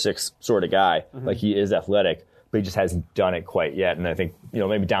 4.6 sort of guy. Mm-hmm. Like he is athletic, but he just hasn't done it quite yet. And I think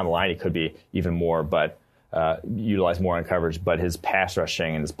maybe down the line he could be even more, but utilize more on coverage. But his pass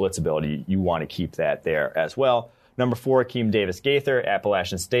rushing and his blitz ability, you want to keep that there as well. Number 4, Akeem Davis-Gaither,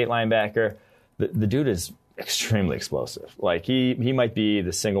 Appalachian State linebacker. The dude is extremely explosive. Like he might be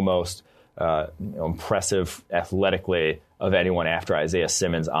the single most impressive athletically of anyone after Isaiah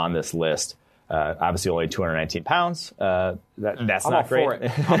Simmons on this list. Obviously only 219 pounds. That's not great.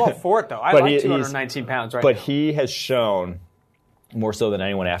 I'm all for it, though. I like 219 pounds right now. But he has shown, more so than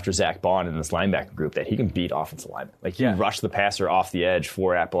anyone after Zach Bond in this linebacker group, that he can beat offensive linemen. Like he rushed the passer off the edge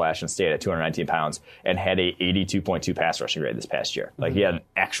for Appalachian State at 219 pounds and had a 82.2 pass rushing grade this past year. Like he had an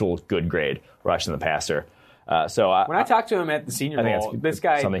actual good grade rushing the passer. When I talked to him at the Senior Bowl, this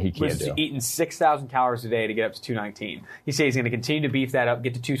guy was do. eating 6,000 calories a day to get up to 219. He says he's going to continue to beef that up,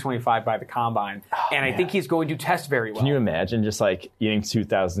 get to 225 by the combine, I think he's going to test very well. Can you imagine just like eating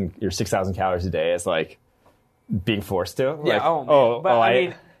 2,000 or 6,000 calories a day as like being forced to?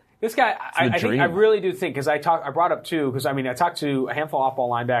 This guy, I really do think, because I brought up too, because I talked to a handful of off-ball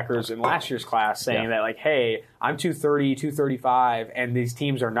linebackers in last year's class saying that like, hey, I'm 230, 235, and these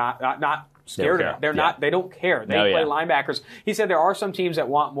teams are not scared of it. They don't care. They play linebackers. He said there are some teams that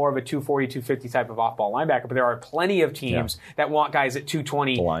want more of a 240, 250 type of off-ball linebacker, but there are plenty of teams that want guys at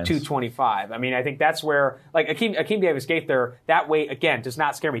 220, 225. I think that's where, like, Akeem Davis-Gaither, that weight, again, does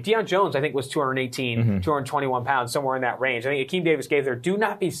not scare me. Deion Jones, I think, was 218, 221 pounds, somewhere in that range. I think Akeem Davis-Gaither, do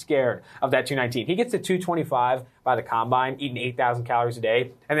not be scared of that 219. He gets to 225 by the combine, eating 8,000 calories a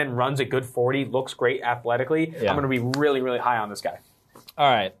day, and then runs a good 40, looks great athletically. I'm going to be really, really high on this guy.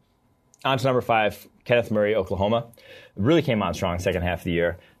 All right. On to number 5, Kenneth Murray, Oklahoma. Really came on strong second half of the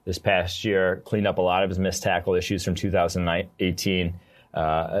year. This past year, cleaned up a lot of his missed tackle issues from 2018.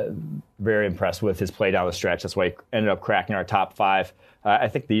 Very impressed with his play down the stretch. That's why he ended up cracking our top 5. I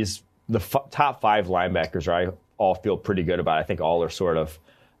think top 5 linebackers I all feel pretty good about. I think all are sort of,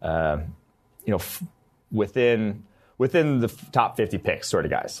 within the top 50 picks sort of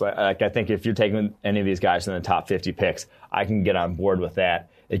guys. Like I think if you're taking any of these guys in the top 50 picks, I can get on board with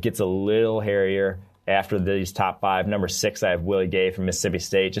that. It gets a little hairier after these top 5. Number 6, I have Willie Gay from Mississippi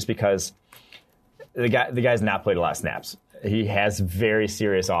State, just because the guy's not played a lot of snaps. He has very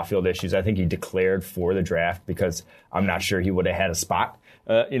serious off-field issues. I think he declared for the draft because I'm not sure he would have had a spot,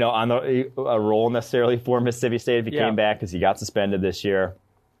 on a role necessarily for Mississippi State if he came back, because he got suspended this year.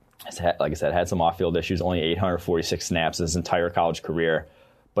 Like I said, had some off-field issues, only 846 snaps his entire college career.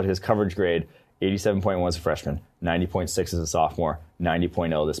 But his coverage grade, 87.1 as a freshman, 90.6 as a sophomore,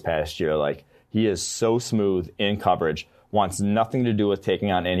 90.0 this past year. Like, he is so smooth in coverage, wants nothing to do with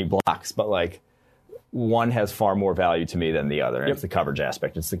taking on any blocks, but like, one has far more value to me than the other. And it's the coverage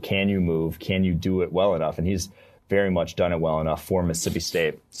aspect. It's the can you move, can you do it well enough? And he's very much done it well enough for Mississippi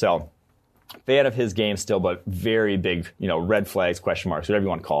State. So, fan of his game still, but very big, red flags, question marks, whatever you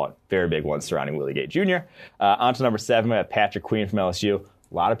want to call it. Very big ones surrounding Willie Gay Jr. On to number 7, we have Patrick Queen from LSU.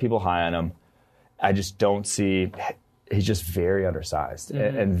 A lot of people high on him. I just don't see. He's just very undersized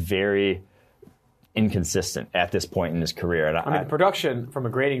and very inconsistent at this point in his career. And I mean, the production from a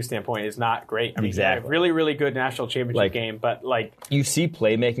grading standpoint is not great. I mean, exactly. Really, really good national championship game, but like you see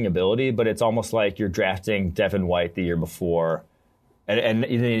playmaking ability, but it's almost like you're drafting Devin White the year before. And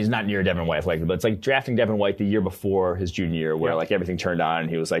he's not near Devin White, but it's like drafting Devin White the year before his junior year, where like everything turned on and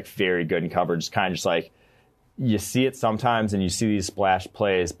he was like very good in coverage. It's kind of just like you see it sometimes and you see these splash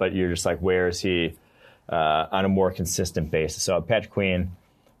plays, but you're just like, where is he on a more consistent basis? So Patrick Queen,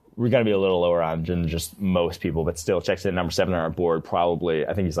 we're going to be a little lower on than just most people, but still checks in number 7 on our board. Probably,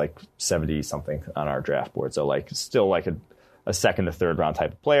 I think he's like 70 something on our draft board. So like still like a second to third round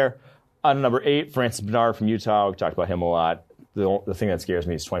type of player. On number 8, Francis Bernard from Utah. We talked about him a lot. The thing that scares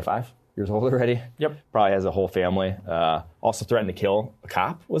me is 25 years old already. Yep. Probably has a whole family. Also threatened to kill a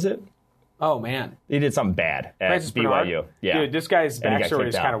cop, was it? Oh, man. He did something bad at Francis BYU. Bernard? Yeah. Dude, this guy's backstory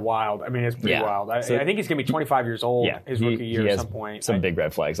is kind of out. wild. I mean, it's pretty wild. I think he's going to be 25 years old his rookie year at some point. Some big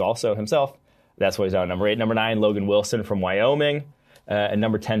red flags also himself. That's why he's out at number 8. Number 9, Logan Wilson from Wyoming. And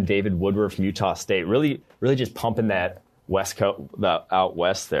number 10, David Woodward from Utah State. Really just pumping that West Coast, out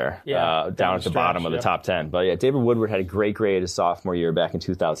west there, down at the bottom of the top 10. But yeah, David Woodward had a great grade his sophomore year back in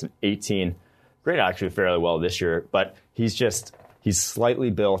 2018. Great actually fairly well this year, but he's slightly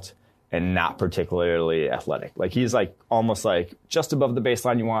built and not particularly athletic. Like he's like almost like just above the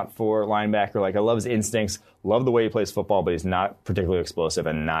baseline you want for linebacker. Like I love his instincts, love the way he plays football, but he's not particularly explosive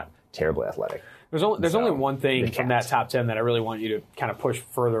and not terribly athletic. There's only one thing from that top 10 that I really want you to kind of push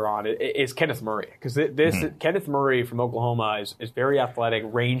further on. It is Kenneth Murray. Because Kenneth Murray from Oklahoma is very athletic,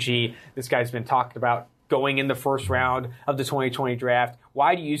 rangy. This guy's been talked about going in the first round of the 2020 draft.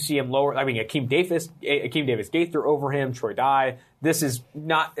 Why do you see him lower? I mean, Akeem Davis Gaither over him, Troy Dye. This is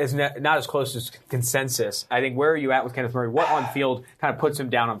not as close as consensus. I think, where are you at with Kenneth Murray? What on field kind of puts him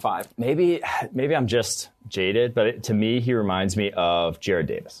down on 5? Maybe I'm just jaded, but to me, he reminds me of Jared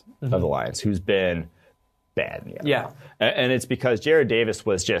Davis of the Lions, who's been bad in the NFL. Yeah. And it's because Jared Davis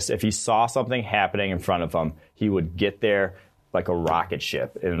was just, if he saw something happening in front of him, he would get there like a rocket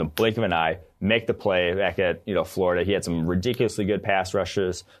ship in the blink of an eye, make the play back at Florida. He had some ridiculously good pass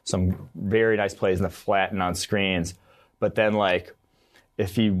rushes, some very nice plays in the flat and on screens. But then, like,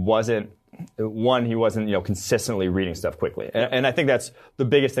 if he wasn't consistently reading stuff quickly. And I think that's the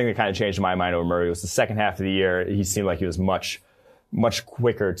biggest thing that kind of changed my mind over Murray was the second half of the year. He seemed like he was much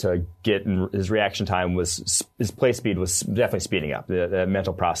quicker to get, and his reaction time his play speed was definitely speeding up. The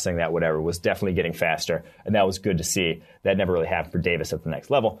mental processing, that whatever, was definitely getting faster. And that was good to see. That never really happened for Davis at the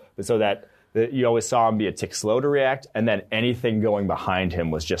next level. But so that you always saw him be a tick slow to react. And then anything going behind him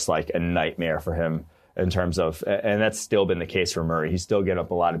was just like a nightmare for him. In terms of, and that's still been the case for Murray. He's still getting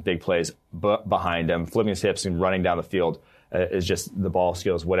up a lot of big plays behind him, flipping his hips and running down the field. Is just the ball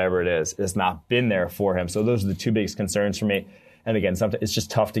skills, whatever it is, has not been there for him. So those are the two biggest concerns for me. And again, sometimes it's just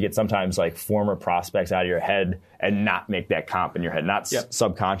tough to get sometimes like former prospects out of your head and not make that comp in your head, not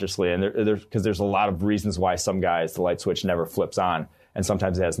subconsciously. And because there's a lot of reasons why some guys the light switch never flips on, and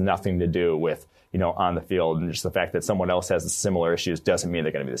sometimes it has nothing to do with on the field, and just the fact that someone else has similar issues doesn't mean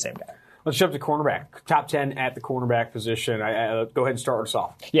they're going to be the same guy. Let's jump to cornerback. Top 10 at the cornerback position. Go ahead and start us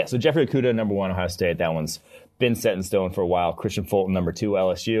off. Yeah, so Jeffrey Okudah, number 1, Ohio State. That one's been set in stone for a while. Christian Fulton, number 2,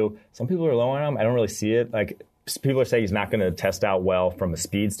 LSU. Some people are low on him. I don't really see it. Like, people are saying he's not going to test out well from a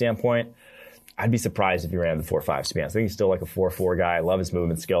speed standpoint. I'd be surprised if he ran the 4.5, to be honest. I think he's still like a 4.4 guy. I love his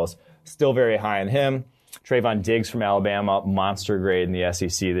movement skills. Still very high on him. Trayvon Diggs from Alabama, monster grade in the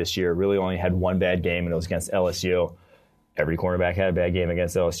SEC this year. Really only had one bad game, and it was against LSU. Every cornerback had a bad game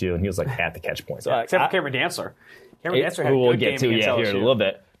against LSU, and he was like at the catch point. So, except for Cameron Dantzler. Cameron Dantzler had a good game against LSU. Here in a little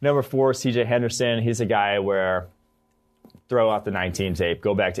bit. Number 4, C.J. Henderson. He's a guy where throw out the 19 tape,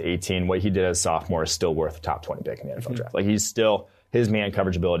 go back to 18. What he did as a sophomore is still worth a top 20 pick in the NFL draft. Like his man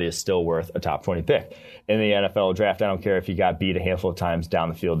coverage ability is still worth a top 20 pick in the NFL draft. I don't care if he got beat a handful of times down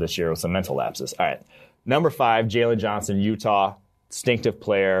the field this year with some mental lapses. All right. Number 5, Jalen Johnson, Utah. Distinctive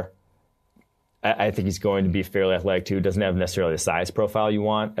player. I think he's going to be fairly athletic too. Doesn't have necessarily the size profile you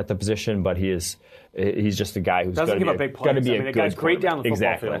want at the position, but he's just a guy who's going to be a good guy's great down the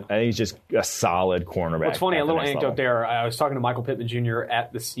football field. I think he's just a solid cornerback. What's funny, a little anecdote there. I was talking to Michael Pittman Jr.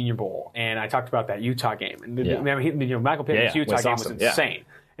 at the Senior Bowl, and I talked about that Utah game. And Michael Pittman's Utah game was insane. Yeah.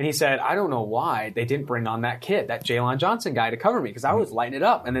 And he said, I don't know why they didn't bring on that kid, that Jalen Johnson guy, to cover me, because I was lighting it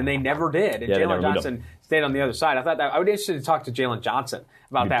up, and then they never did. And Jalen Johnson stayed on the other side. I thought that I would be interested to talk to Jalen Johnson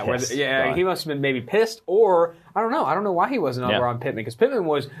about that. He must have been maybe pissed, or I don't know. I don't know why he wasn't over on Pittman, because Pittman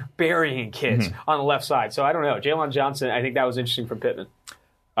was burying kids on the left side. So I don't know. Jalen Johnson, I think that was interesting from Pittman.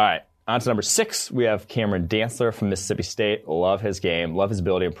 All right. On to number 6, we have Cameron Dantzler from Mississippi State. Love his game. Love his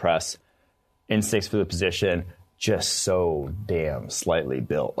ability to press. instincts for the position, just so damn slightly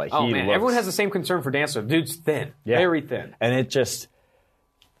built. Like everyone has the same concern for Dantzler. Dude's thin, very thin, and it's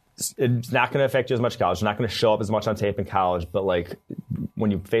not going to affect you as much in college. It's not going to show up as much on tape in college. But like when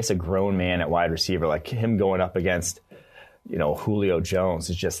you face a grown man at wide receiver, like him going up against, Julio Jones,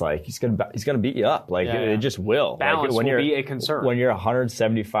 is just like he's gonna beat you up. Like it just will. Balance will be a concern when you're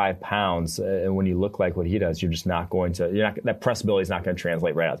 175 pounds and when you look like what he does. You're just not going to. That press ability is not going to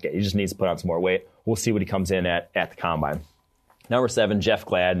translate right out the gate. He just needs to put on some more weight. We'll see what he comes in at the combine. Number 7, Jeff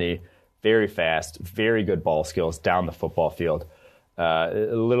Gladney, very fast, very good ball skills down the football field. A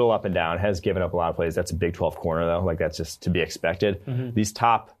little up and down, has given up a lot of plays. That's a Big 12 corner though. Like that's just to be expected. Mm-hmm. These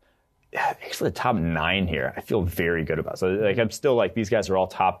actually the top 9 here, I feel very good about. So like I'm still like these guys are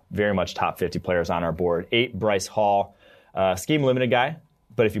all very much top 50 players on our board. 8, Bryce Hall, scheme limited guy,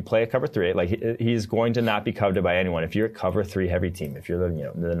 but if you play a cover 3, like he's going to not be coveted by anyone. If you're a cover 3 heavy team, if you're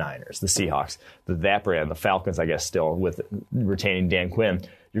the Niners, the Seahawks, that brand, the Falcons, I guess still with retaining Dan Quinn,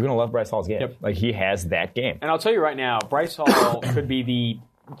 you're going to love Bryce Hall's game. Yep. Like he has that game. And I'll tell you right now, Bryce Hall could be the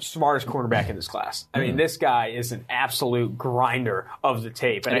smartest cornerback in this class. I mean, this guy is an absolute grinder of the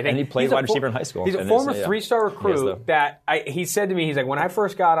tape. And I think he played wide receiver in high school. He's a former 3-star recruit that he said to me, he's like, when I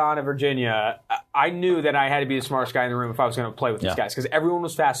first got on at Virginia, I knew that I had to be the smartest guy in the room if I was going to play with these guys because everyone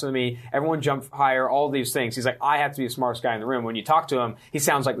was faster than me, everyone jumped higher, all these things. He's like, I have to be the smartest guy in the room. When you talk to him, he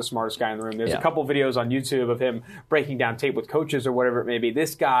sounds like the smartest guy in the room. There's a couple videos on YouTube of him breaking down tape with coaches or whatever it may be.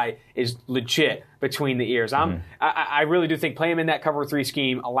 This guy is legit between the ears. I really do think play him in that cover 3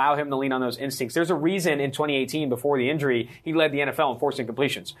 scheme, allow him to lean on those instincts. There's a reason in 2018, before the injury, he led the NFL in forcing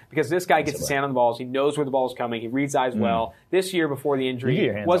completions because this guy gets his hand on the balls. He knows where the ball's coming. He reads eyes well. This year, before the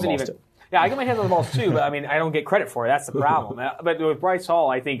injury, wasn't even. Yeah, I get my hands on the balls too, but I mean, I don't get credit for it. That's the problem. But with Bryce Hall,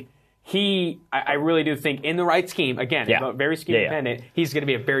 I think I really do think in the right scheme, again, very scheme dependent, he's going to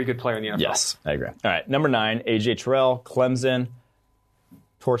be a very good player in the NFL. Yes, I agree. All right, number 9, A.J. Terrell, Clemson,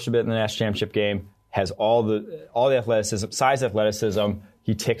 torched a bit in the national championship game, has all the athleticism, size athleticism.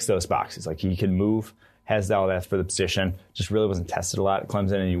 He ticks those boxes. Like he can move, has all that for the position. Just really wasn't tested a lot at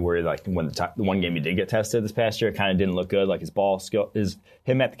Clemson, and you worry like when the one game he did get tested this past year, it kind of didn't look good. Like his ball skill,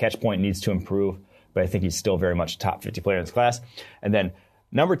 him at the catch point needs to improve, but I think he's still very much a top 50 player in his class. And then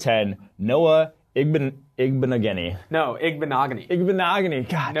number 10, Noah Igbinoghene. No, Igbinoghene. Igbinoghene.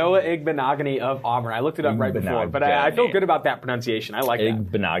 God. Noah Igbinoghene of Auburn. I looked it up right before, but I feel good about that pronunciation. I like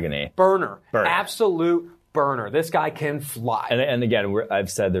that. Igbinoghene. Burner. Absolute burner. This guy can fly. And again, I've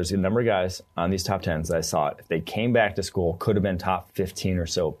said there's a number of guys on these top 10s that I saw it. If they came back to school, could have been top 15 or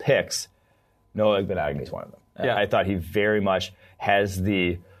so picks. Noah Igbinoghene is one of them. Yeah. I thought he very much has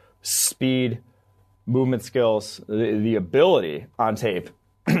the speed, movement skills, the ability on tape.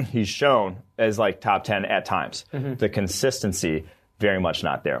 He's shown as like top 10 at times. Mm-hmm. The consistency, very much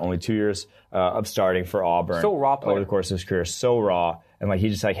not there. Only 2 years of starting for Auburn. So raw player. Over the course of his career, so raw. And like he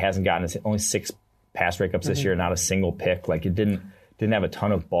just like hasn't gotten only 6 pass breakups this year, not a single pick. Like it didn't have a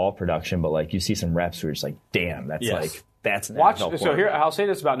ton of ball production, but like you see some reps where you're just like, damn, that's an Watch. NFL So here, I'll say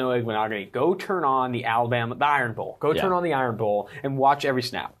this about Noah Igbinoghene. Go turn on the Iron Bowl. Turn on the Iron Bowl and watch every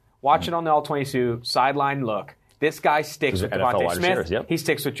snap. Watch it on the All-22 sideline look. This guy sticks with Devontae Smith. Yep. He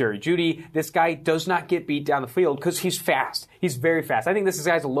sticks with Jerry Jeudy. This guy does not get beat down the field because he's fast. He's very fast. I think this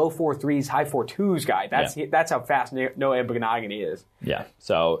guy's a low 4.3s, high 4.2s guy. That's how fast Noah Igbinoghene is. Yeah.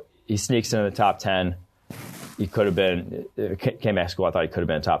 So he sneaks into the top 10. He could have been, came back to school, I thought he could have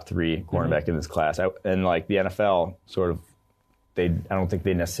been a top 3 cornerback in this class. And like the NFL sort of, I don't think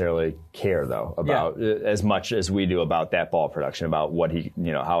they necessarily care though about as much as we do about that ball production, about what he,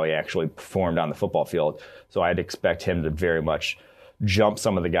 how he actually performed on the football field. So I'd expect him to very much jump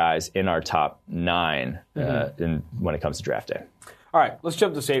some of the guys in our top 9 when it comes to draft day. All right, let's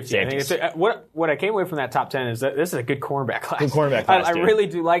jump to safety. I think what I came away from that top 10 is that this is a good cornerback class. Good cornerback class, I really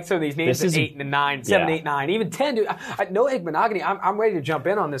do like some of these names at 8 and 9, 7, 8, 9, even 10. Dude, Noah Igbinoghene, I'm ready to jump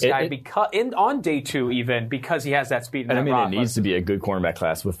in on this guy on day 2 even because he has that speed. And it needs to be a good cornerback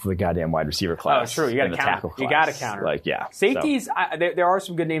class with the goddamn wide receiver class. Oh, true. You got to counter. You got to counter. Safeties. So. There are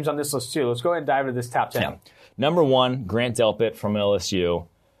some good names on this list too. Let's go ahead and dive into this top 10. Yeah. Number 1, Grant Delpit from LSU.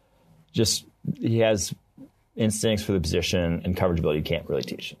 He has instincts for the position and coverage ability you can't really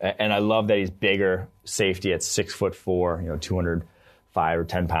teach. And I love that he's bigger safety at 6'4", 205 or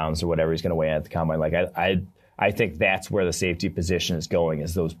 10 pounds or whatever he's going to weigh at the combine. Like I think that's where the safety position is going,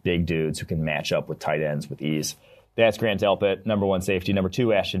 is those big dudes who can match up with tight ends with ease. That's Grant Delpit, number 1 safety. Number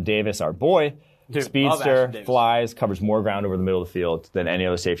 2, Ashton Davis, our boy. Dude, speedster, flies, covers more ground over the middle of the field than any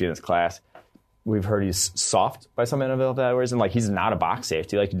other safety in this class. We've heard he's soft by some NFL evaluators, and like he's not a box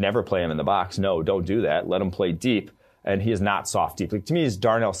safety. Like, never play him in the box. No, don't do that. Let him play deep. And he is not soft deep. Like, to me, he's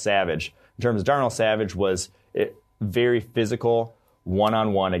Darnell Savage terms of Darnell Savage, was very physical,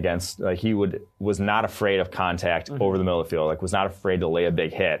 one-on-one against, was not afraid of contact over the middle of the field, was not afraid to lay a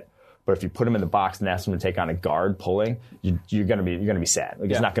big hit. But if you put him in the box and ask him to take on a guard pulling, you're gonna be sad.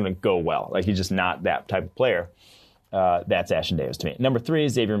 It's not gonna go well. He's just not that type of player. That's Ashtyn Davis to me. Number 3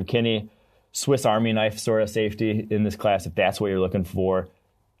 is Xavier McKinney, Swiss Army knife sort of safety in this class. If that's what you're looking for,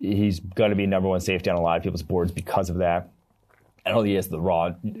 he's gonna be number 1 safety on a lot of people's boards because of that. I don't think he has the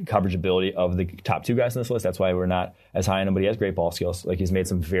raw coverage ability of the top 2 guys on this list. That's why we're not as high on him, but he has great ball skills. He's made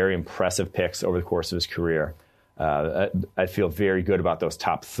some very impressive picks over the course of his career. I feel very good about those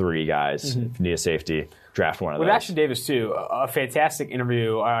top 3 guys. If you need a safety, draft one of those. With Ashtyn Davis, too, a fantastic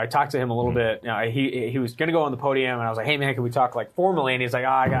interview. I talked to him a little bit. He was going to go on the podium, and I was like, hey, man, can we talk formally? And he's like,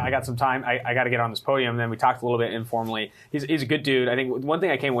 I got some time. I got to get on this podium. And then we talked a little bit informally. He's a good dude. I think one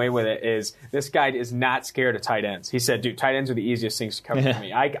thing I came away with it is this guy is not scared of tight ends. He said, dude, tight ends are the easiest things to cover for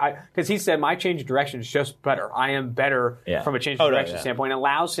me. Because he said, my change of direction is just better. I am better from a change of direction standpoint. It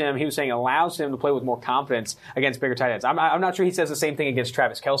allows him to play with more confidence against bigger tight ends. I'm not sure he says the same thing against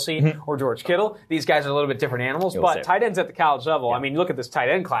Travis Kelce or George Kittle. These guys are a little bit different animals, but tight ends at the college level, look at this tight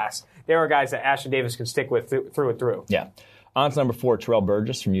end class. There are guys that Ashtyn Davis can stick with through and through. Yeah. On to number 4, Terrell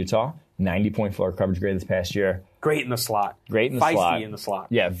Burgess from Utah. 90.4 coverage grade this past year. Great in the slot. Feisty in the slot.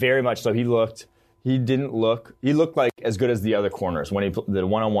 Yeah, very much so. He looked like as good as the other corners when he the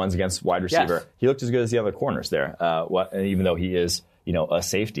one-on-ones against wide receiver. Yes. He looked as good as the other corners there. Even though he is, a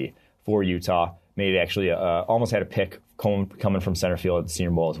safety for Utah, made actually almost had a pick coming from center field at the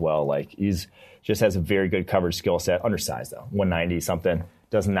Senior Bowl as well. He's just has a very good coverage skill set. Undersized though, 190 something.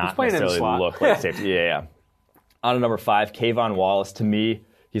 Does not necessarily look like safety. Yeah. On to number 5, Kayvon Wallace. To me,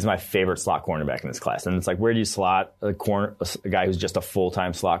 he's my favorite slot cornerback in this class. And it's where do you slot a guy who's just a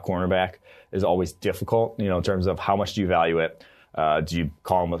full-time slot cornerback is always difficult, in terms of how much do you value it. Do you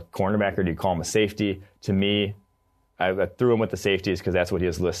call him a cornerback or do you call him a safety? To me, I threw him with the safeties because that's what he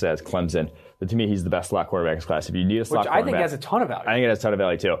is listed as, Clemson. But to me, he's the best slot quarterback in his class. If you need a slot cornerback, I think has a ton of value. I think it has a ton of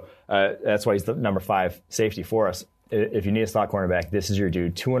value too. That's why he's the number 5 safety for us. If you need a slot cornerback, this is your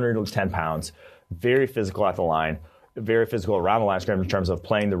dude. 210 pounds, very physical at the line, very physical around the line of scrimmage in terms of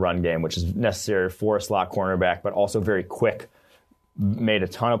playing the run game, which is necessary for a slot cornerback, but also very quick. Made a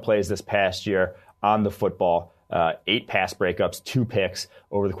ton of plays this past year on the football. 8 pass breakups, 2 picks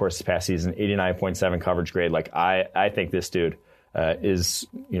over the course of the past season, 89.7 coverage grade. I think this dude is,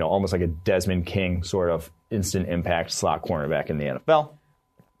 almost like a Desmond King sort of instant impact slot cornerback in the NFL.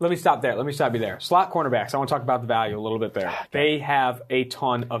 Let me stop you there. Slot cornerbacks, I want to talk about the value a little bit there. They have a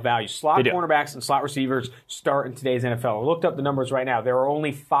ton of value. Slot cornerbacks and slot receivers start in today's NFL. I looked up the numbers right now. There are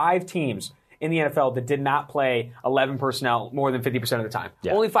only 5 teams in the NFL that did not play 11 personnel more than 50% of the time.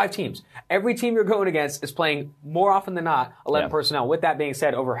 Yeah. Only 5 teams. Every team you're going against is playing more often than not 11 personnel. With that being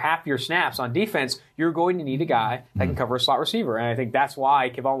said, over half your snaps on defense, you're going to need a guy that can cover a slot receiver. And I think that's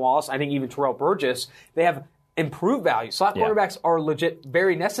why Kayvon Wallace, I think even Terrell Burgess, they have improved value. Slot cornerbacks are legit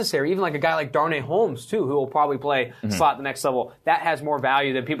very necessary. Even a guy like Darnay Holmes, too, who will probably play slot the next level. That has more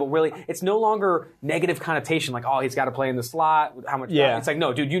value than people really. It's no longer negative connotation he's got to play in the slot. How much? Yeah. It's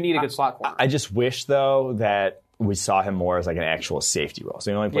no, dude, you need a good slot corner. I just wish, though, that we saw him more as an actual safety role. So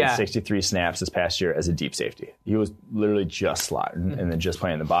he only played 63 snaps this past year as a deep safety. He was literally just slot and then just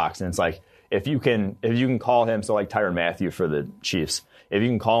playing in the box. And it's if you can call him, so Tyrann Mathieu for the Chiefs, if you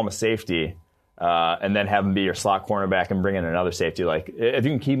can call him a safety, and then have him be your slot cornerback and bring in another safety. If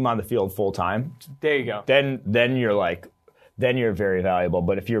you can keep him on the field full time, there you go. Then you're very valuable.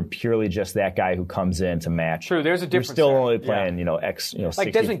 But if you're purely just that guy who comes in to match, true, there's a difference. You're still only playing,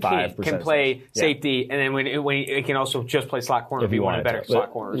 65%. Desmond King can play safety, and then when he can also just play slot corner if you want a better slot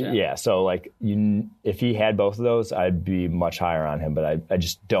corner. Yeah. So if he had both of those, I'd be much higher on him. But I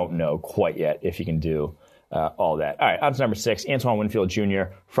just don't know quite yet if he can do all that. All right, on to number 6, Antoine Winfield Jr.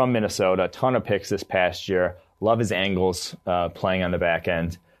 from Minnesota. Ton of picks this past year. Love his angles playing on the back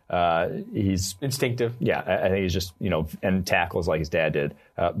end. He's instinctive. Yeah, I think he's just, and tackles like his dad did.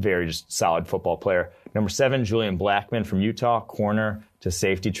 Very just solid football player. Number 7, Julian Blackmon from Utah, corner to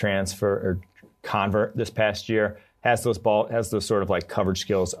safety transfer or convert this past year. Has those sort of coverage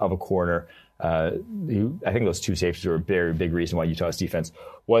skills of a corner. I think those 2 safeties were a very big reason why Utah's defense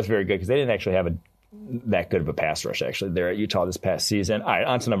was very good because they didn't actually have that good of a pass rush, actually, there at Utah this past season. All right,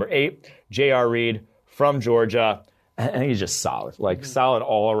 on to number 8, J.R. Reed from Georgia. I think he's just solid, solid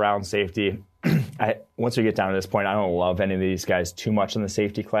all-around safety. Once we get down to this point, I don't love any of these guys too much in the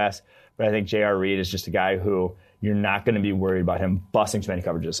safety class, but I think J.R. Reed is just a guy who you're not going to be worried about him busting too many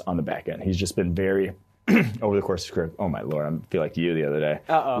coverages on the back end. He's just been very, over the course of his career, oh my Lord, I feel like you the other day,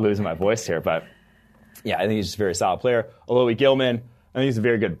 losing my voice here, but yeah, I think he's just a very solid player. Alohi Gilman, I think he's a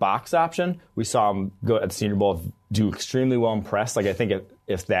very good box option. We saw him go at the Senior Bowl, do extremely well in press. Like, I think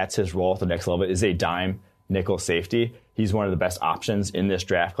if that's his role at the next level, is a dime nickel safety. He's one of the best options in this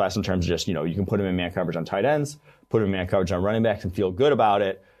draft class in terms of just, you can put him in man coverage on tight ends, put him in man coverage on running backs and feel good about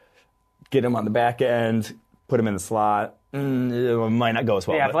it. Get him on the back end, put him in the slot. It might not go as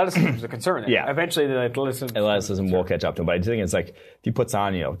well. Yeah, athleticism is a concern. Yeah. Eventually, the athleticism will catch up to him. But I think it's like if he puts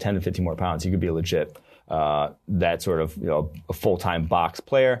on 10 to 15 more pounds, he could be a legit that sort of a full-time box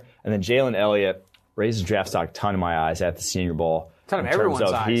player. And then Jalen Elliott raises draft stock a ton in my eyes at the Senior Bowl. A ton of everyone's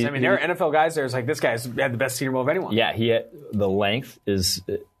eyes. There are NFL guys there's like, this guy's had the best Senior Bowl of anyone. Yeah, the length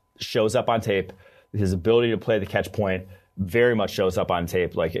shows up on tape. His ability to play the catch point very much shows up on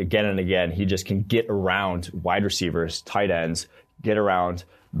tape. Like, again and again, he just can get around wide receivers, tight ends, get around,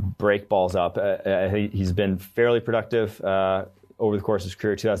 break balls up. I think he's been fairly productive over the course of his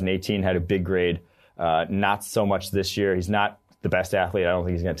career. 2018 had a big grade. Not so much this year. He's not the best athlete. I don't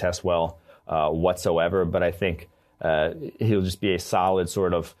think he's going to test well whatsoever, but I think he'll just be a solid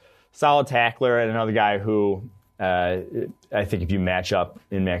tackler and another guy who I think if you match up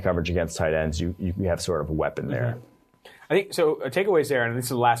in man coverage against tight ends, you have sort of a weapon there. Mm-hmm. I think so. Takeaways there, and this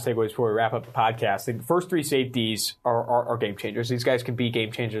is the last takeaways before we wrap up the podcast. The first three safeties are game changers. These guys can be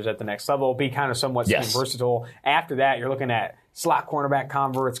game changers at the next level, be kind of somewhat versatile. After that, you're looking at slot cornerback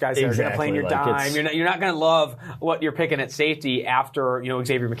converts, guys that are going to play in your dime. You're not going to love what you're picking at safety after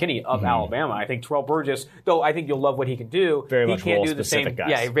Xavier McKinney of Alabama. I think Terrell Burgess, though I think you'll love what he can do. Very he much can't role do the same. Guys.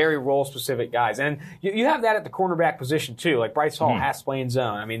 Yeah, very role specific guys, and you have that at the cornerback position too. Like Bryce Hall has to play in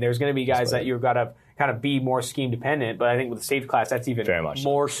zone. I mean, there's going to be guys that you've got to kind of be more scheme dependent, but I think with the safety class, that's even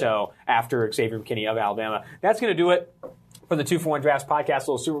more so after Xavier McKinney of Alabama. That's going to do it for the 2-for-1 Drafts podcast, a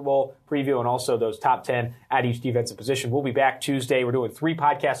little Super Bowl preview, and also those top 10 at each defensive position. We'll be back Tuesday. We're doing 3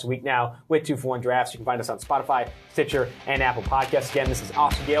 podcasts a week now with 2-for-1 Drafts. You can find us on Spotify, Stitcher, and Apple Podcasts. Again, this is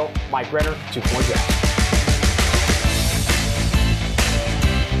Austin Gayle, Mike Renner, 2-for-1 Drafts.